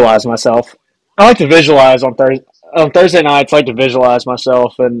those to two. visualize myself. I like to visualize on Thursday nights. I like to visualize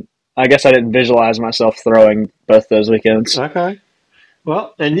myself, and I guess I didn't visualize myself throwing both those weekends. Okay.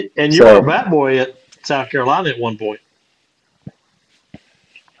 Well, and you were a So, bat boy at South Carolina at one point.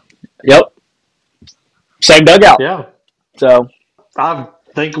 yep, same dugout. Yeah. So, I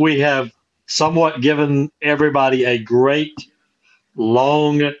think we have somewhat given everybody a great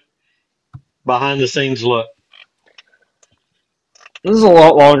long behind the scenes look. this is a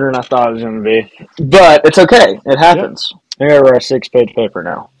lot longer than I thought it was going to be, but it's okay. It Yep. happens. I got to write a 6-page paper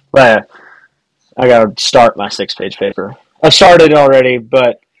now. But I got to start my 6-page paper. I've started already,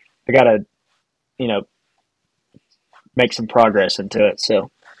 but I got to you know make some progress into it.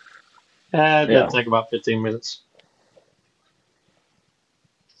 So, That'll yeah. take about 15 minutes.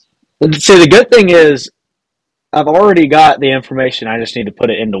 See, the good thing is I've already got the information. I just need to put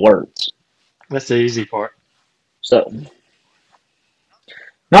it into words. That's the easy part. So,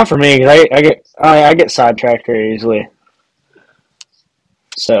 not for me. 'Cause I get sidetracked very easily.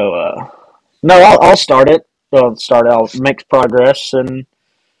 So, no, I'll start it. I'll make progress and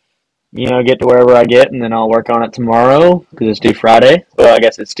get to wherever I get, and then I'll work on it tomorrow because it's due Friday. Well, I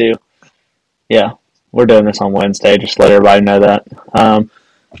guess it's due. Yeah, we're doing this on Wednesday. Just let everybody know that.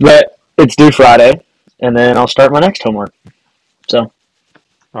 But it's due Friday, and then I'll start my next homework. So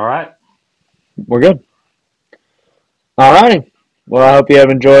All right. we're good. All righty. Well, I hope you have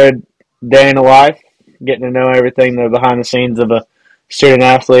enjoyed day in the life, getting to know everything the behind the scenes of a student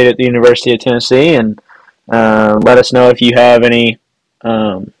athlete at the University of Tennessee, and let us know if you have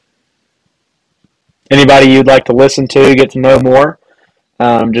anybody you'd like to listen to, get to know more,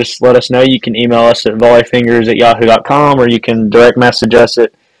 just let us know. You can email us at volleyfingers@yahoo.com, or you can direct message us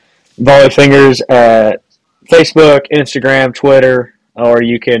at volleyfingers at Facebook, Instagram, Twitter, or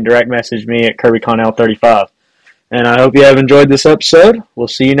you can direct message me at KirbyConnell35. And I hope you have enjoyed this episode. We'll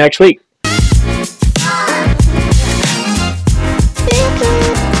see you next week.